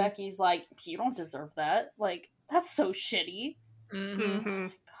 And now Mhm. Becky's like, "You don't deserve that." Like, that's so shitty. Mm-hmm.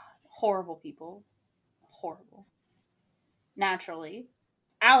 Mhm. Horrible people. Horrible. Naturally,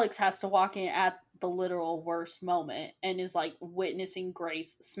 Alex has to walk in at the literal worst moment and is, like, witnessing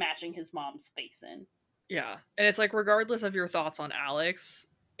Grace smashing his mom's face in. Yeah. And it's like, regardless of your thoughts on Alex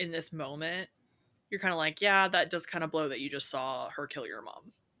in this moment, you're kind of like, yeah, that does kind of blow that you just saw her kill your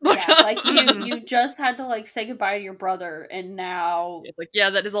mom. Yeah, like, you just had to, like, say goodbye to your brother, and now... It's like,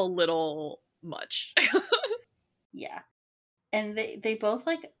 yeah, that is a little much. Yeah. And they both,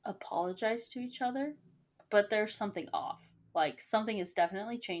 like, apologize to each other, but there's something off. Like, something has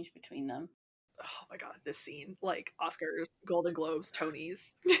definitely changed between them. Oh my god, this scene. Like, Oscars, Golden Globes,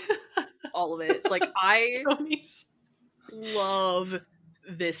 Tonys, all of it. Like, I Tony's. love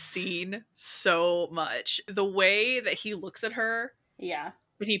this scene so much. The way that he looks at her, Yeah.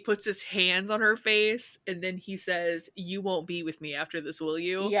 and he puts his hands on her face, and then he says, "You won't be with me after this, will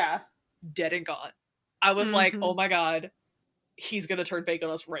you?" Yeah. Dead and gone. I was like, Mhm. oh my god, he's gonna turn fake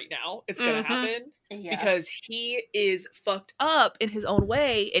on us right now. It's gonna Mhm. happen. Yeah. Because he is fucked up in his own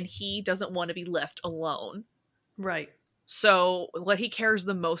way, and he doesn't want to be left alone. Right. So what he cares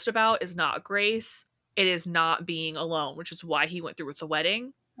the most about is not Grace. It is not being alone, which is why he went through with the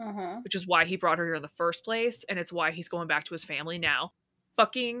wedding, which is why he brought her here in the first place, and it's why he's going back to his family now.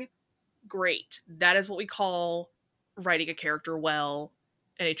 Fucking great. That is what we call writing a character well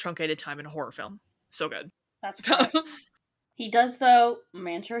in a truncated time in a horror film. So good. That's correct. He does, though,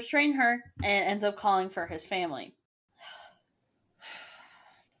 manage to restrain her and ends up calling for his family.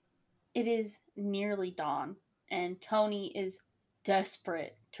 It is nearly dawn, and Tony is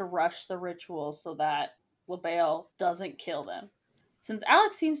desperate to rush the ritual so that LaBelle doesn't kill them. since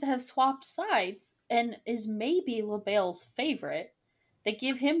Alex seems to have swapped sides and is maybe LaBelle's favorite, they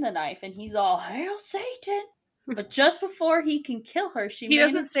give him the knife and he's all, "Hail Satan!" But just before he can kill her, he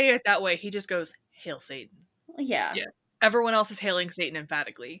doesn't say it that way. He just goes, "Hail Satan." Yeah. Everyone else is hailing Satan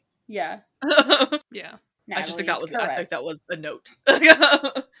emphatically. Yeah. Yeah. I just think that was I think that was a note.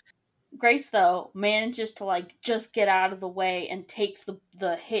 Grace, though, manages to like just get out of the way and takes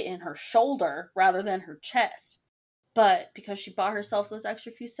the hit in her shoulder rather than her chest. But because she bought herself those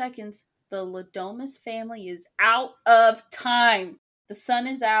extra few seconds, the Ladomas family is out of time. The sun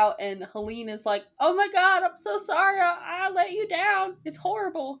is out, and Helene is like, "Oh my god, I'm so sorry. I let you down. It's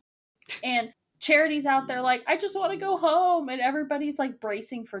horrible." And Charity's out there like, "I just want to go home." And everybody's like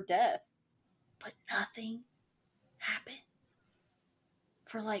bracing for death. But nothing happens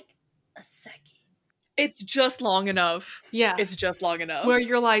for like a second. It's just long enough. Yeah. It's just long enough. Where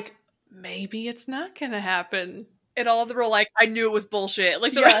you're like, maybe it's not gonna happen. And all of them were like, "I knew it was bullshit."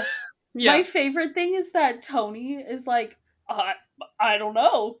 Like, Yeah. Yeah. My favorite thing is that Tony is like, I don't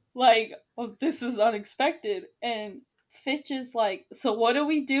know. Like, this is unexpected. And Fitch is like, "So what do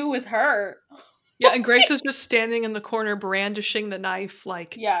we do with her?" Yeah, and Grace is just standing in the corner brandishing the knife,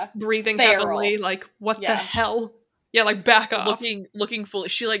 like, breathing heavily, like, what the hell? Yeah, like, back off. Looking fully.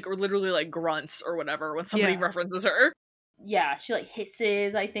 She, like, literally, like, grunts or whatever when somebody references her. Yeah, she, like,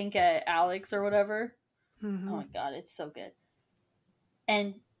 hisses, I think, at Alex or whatever. Mm-hmm. Oh my god, it's so good.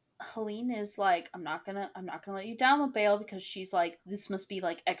 And Helene is like, I'm not gonna let you down, LaBelle, because she's like, this must be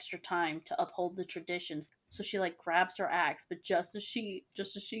like extra time to uphold the traditions. So she like grabs her axe, but just as she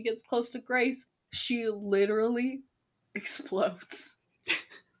gets close to Grace, she literally explodes.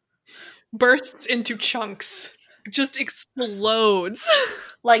 Bursts into chunks. Just explodes.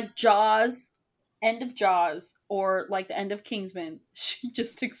 Like Jaws, end of Jaws, or like the end of Kingsman. She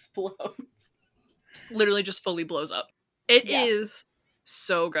just explodes. Literally just fully blows up. It is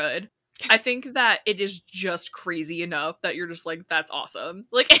so good. I think that it is just crazy enough that you're just like, that's awesome.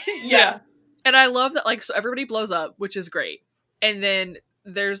 Like, yeah. And I love that, like, so everybody blows up, which is great. And then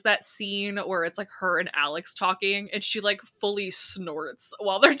there's that scene where it's like her and Alex talking, and she like fully snorts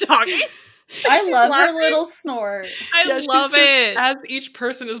while they're talking. I love her little snort. I love it. As each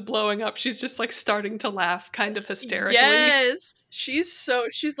person is blowing up, she's just like starting to laugh kind of hysterically. Yes.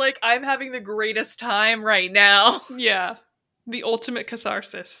 She's like, I'm having the greatest time right now. Yeah. The ultimate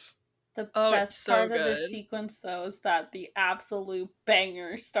catharsis. The best part of this sequence, though, is that the absolute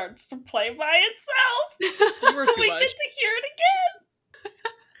banger starts to play by itself. We get to hear it again.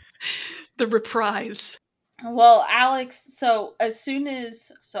 The reprise. Well, Alex, so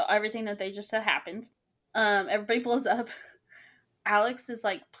everything that they just said happens. Everybody blows up. Alex is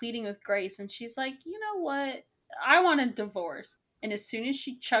like pleading with Grace, and she's like, "You know what? I want a divorce." And as soon as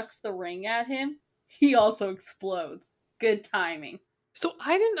she chucks the ring at him, he also explodes. Good timing. So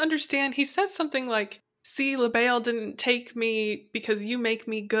I didn't understand. He says something like, "See, LaBelle didn't take me because you make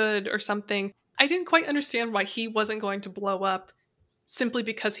me good," or something. I didn't quite understand why he wasn't going to blow up simply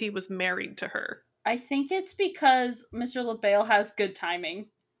because he was married to her. I think it's because Mr. LaBelle has good timing.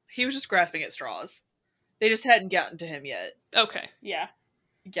 He was just grasping at straws. They just hadn't gotten to him yet. Okay. Yeah.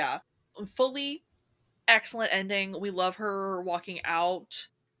 Yeah. Fully excellent ending. We love her walking out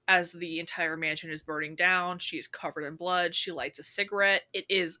as the entire mansion is burning down. She's covered in blood. She lights a cigarette. It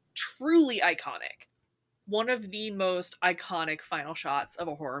is truly iconic. One of the most iconic final shots of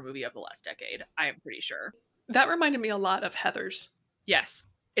a horror movie of the last decade, I am pretty sure. That reminded me a lot of Heathers. Yes.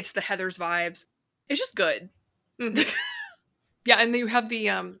 It's the Heathers vibes. It's just good. Mm-hmm. Yeah, and you have the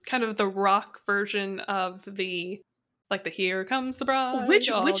kind of the rock version of the like the Here Comes the Bride, which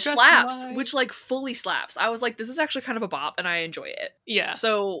slaps, which like fully slaps. I was like, this is actually kind of a bop, and I enjoy it. Yeah.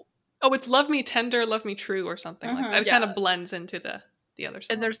 So, it's Love Me Tender, Love Me True, or something like that. It kind of blends into the other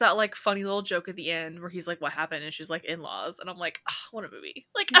song. And there's that like funny little joke at the end where he's like, "What happened?" And she's like, "In-laws," and I'm like, what a movie!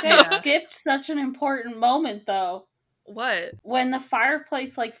 Like, you guys skipped such an important moment though. What? When the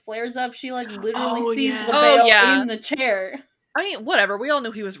fireplace like flares up, she like literally sees LaBelle in the chair. I mean, whatever. We all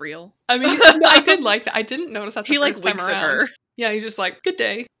knew he was real. I mean, I did like that. I didn't notice that the first time around. At her. Yeah, he's just like, "Good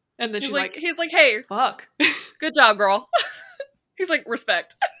day," and then she's like, "Hey, fuck, good job, girl." He's like,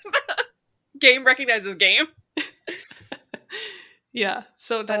 "Respect." Game recognizes game. Yeah.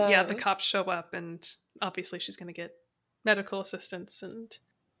 So then, the cops show up, and obviously she's gonna get medical assistance and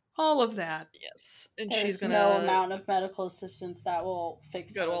all of that. Yes, and There's she's gonna no amount of medical assistance that will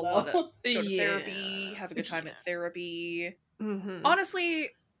fix her. Go to therapy, have a good time at therapy. Mm-hmm. Honestly,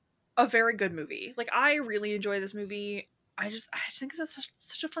 a very good movie. Like, I really enjoy this movie. I just think it's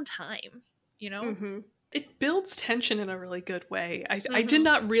such a fun time. You know, it builds tension in a really good way. I did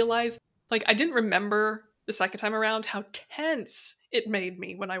not realize, like, I didn't remember the second time around how tense it made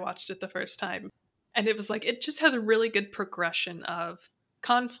me when I watched it the first time. And it was like, it just has a really good progression of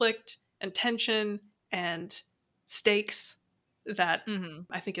conflict and tension and stakes that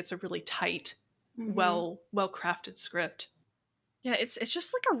I think it's a really tight, well-crafted script. Yeah, it's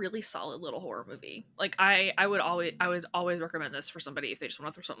just like a really solid little horror movie. Like I would always recommend this for somebody if they just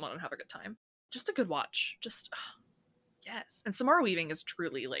want to throw something on and have a good time. Just a good watch. Just yes. And Samara Weaving is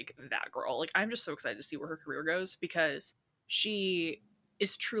truly like that girl. Like I'm just so excited to see where her career goes because she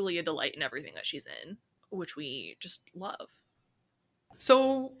is truly a delight in everything that she's in, which we just love.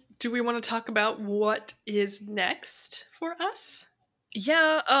 So, do we want to talk about what is next for us?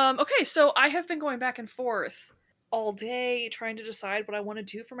 Yeah, okay, so I have been going back and forth all day trying to decide what I want to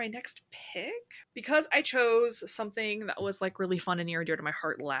do for my next pick because I chose something that was like really fun and near and dear to my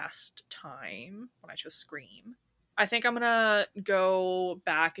heart last time when I chose Scream. I think I'm gonna go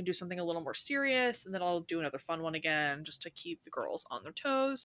back and do something a little more serious, and then I'll do another fun one again just to keep the girls on their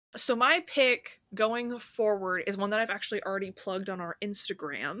toes. So my pick going forward is one that I've actually already plugged on our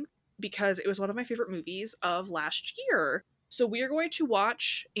Instagram because it was one of my favorite movies of last year. So we are going to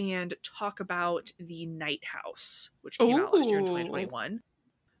watch and talk about The Night House, which came out last year in 2021.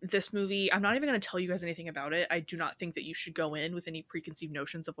 This movie, I'm not even going to tell you guys anything about it. I do not think that you should go in with any preconceived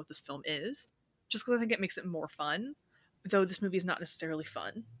notions of what this film is, just because I think it makes it more fun, though this movie is not necessarily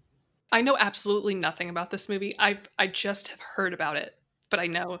fun. I know absolutely nothing about this movie. I just have heard about it, but I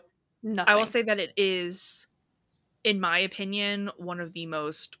know nothing. I will say that it is, in my opinion, one of the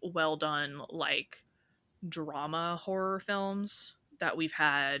most well done, like, drama horror films that we've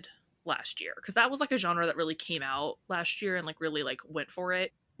had last year, because that was like a genre that really came out last year and like really like went for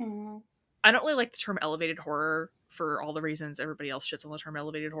it. I don't really like the term elevated horror for all the reasons everybody else shits on the term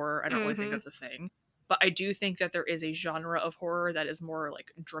elevated horror. I don't really think that's a thing, but I do think that there is a genre of horror that is more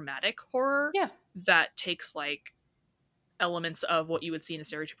like dramatic horror, that takes like elements of what you would see in a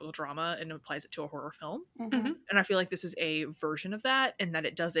stereotypical drama and applies it to a horror film. And I feel like this is a version of that, and that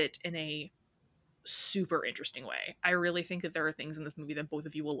it does it in a super interesting way. I really think that there are things in this movie that both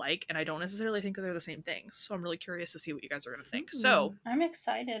of you will like, and I don't necessarily think that they're the same things. So I'm really curious to see what you guys are going to think. So I'm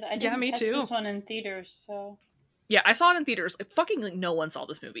excited. I didn't catch this one in theaters, so yeah, I saw it in theaters. Like, fucking like no one saw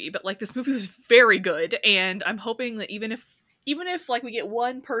this movie, but like this movie was very good, and I'm hoping that even if like we get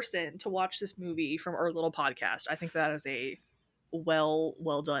one person to watch this movie from our little podcast, I think that is a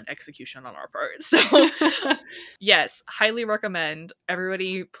well done execution on our part. So yes, highly recommend.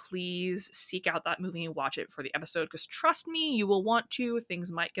 Everybody please seek out that movie and watch it for the episode, because trust me, you will want to.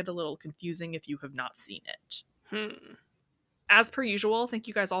 Things might get a little confusing if you have not seen it. As per usual, thank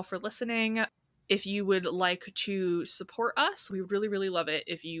you guys all for listening. If you would like to support us, we would really, really love it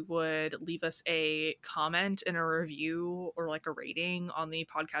if you would leave us a comment and a review or like a rating on the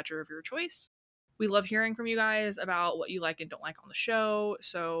podcatcher of your choice. We love hearing from you guys about what you like and don't like on the show,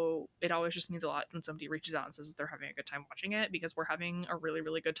 so it always just means a lot when somebody reaches out and says that they're having a good time watching it, because we're having a really,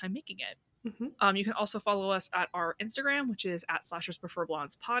 really good time making it. You can also follow us at our Instagram, which is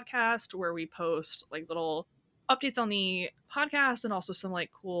 @SlashersPreferBlondes podcast, where we post like little updates on the podcast and also some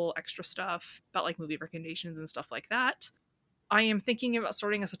like cool extra stuff about like movie recommendations and stuff like that. I am thinking about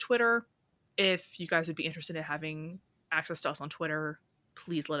starting us a Twitter. If you guys would be interested in having access to us on Twitter,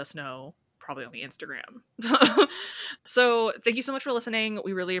 please let us know. Probably on the Instagram. So thank you so much for listening.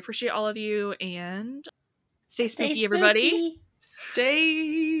 We really appreciate all of you, and stay spooky, everybody.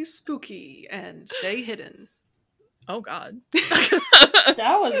 Stay spooky and stay hidden. Oh God.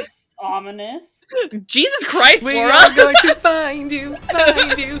 That was ominous. Jesus Christ, We Laura. are going to find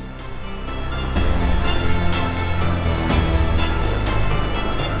you.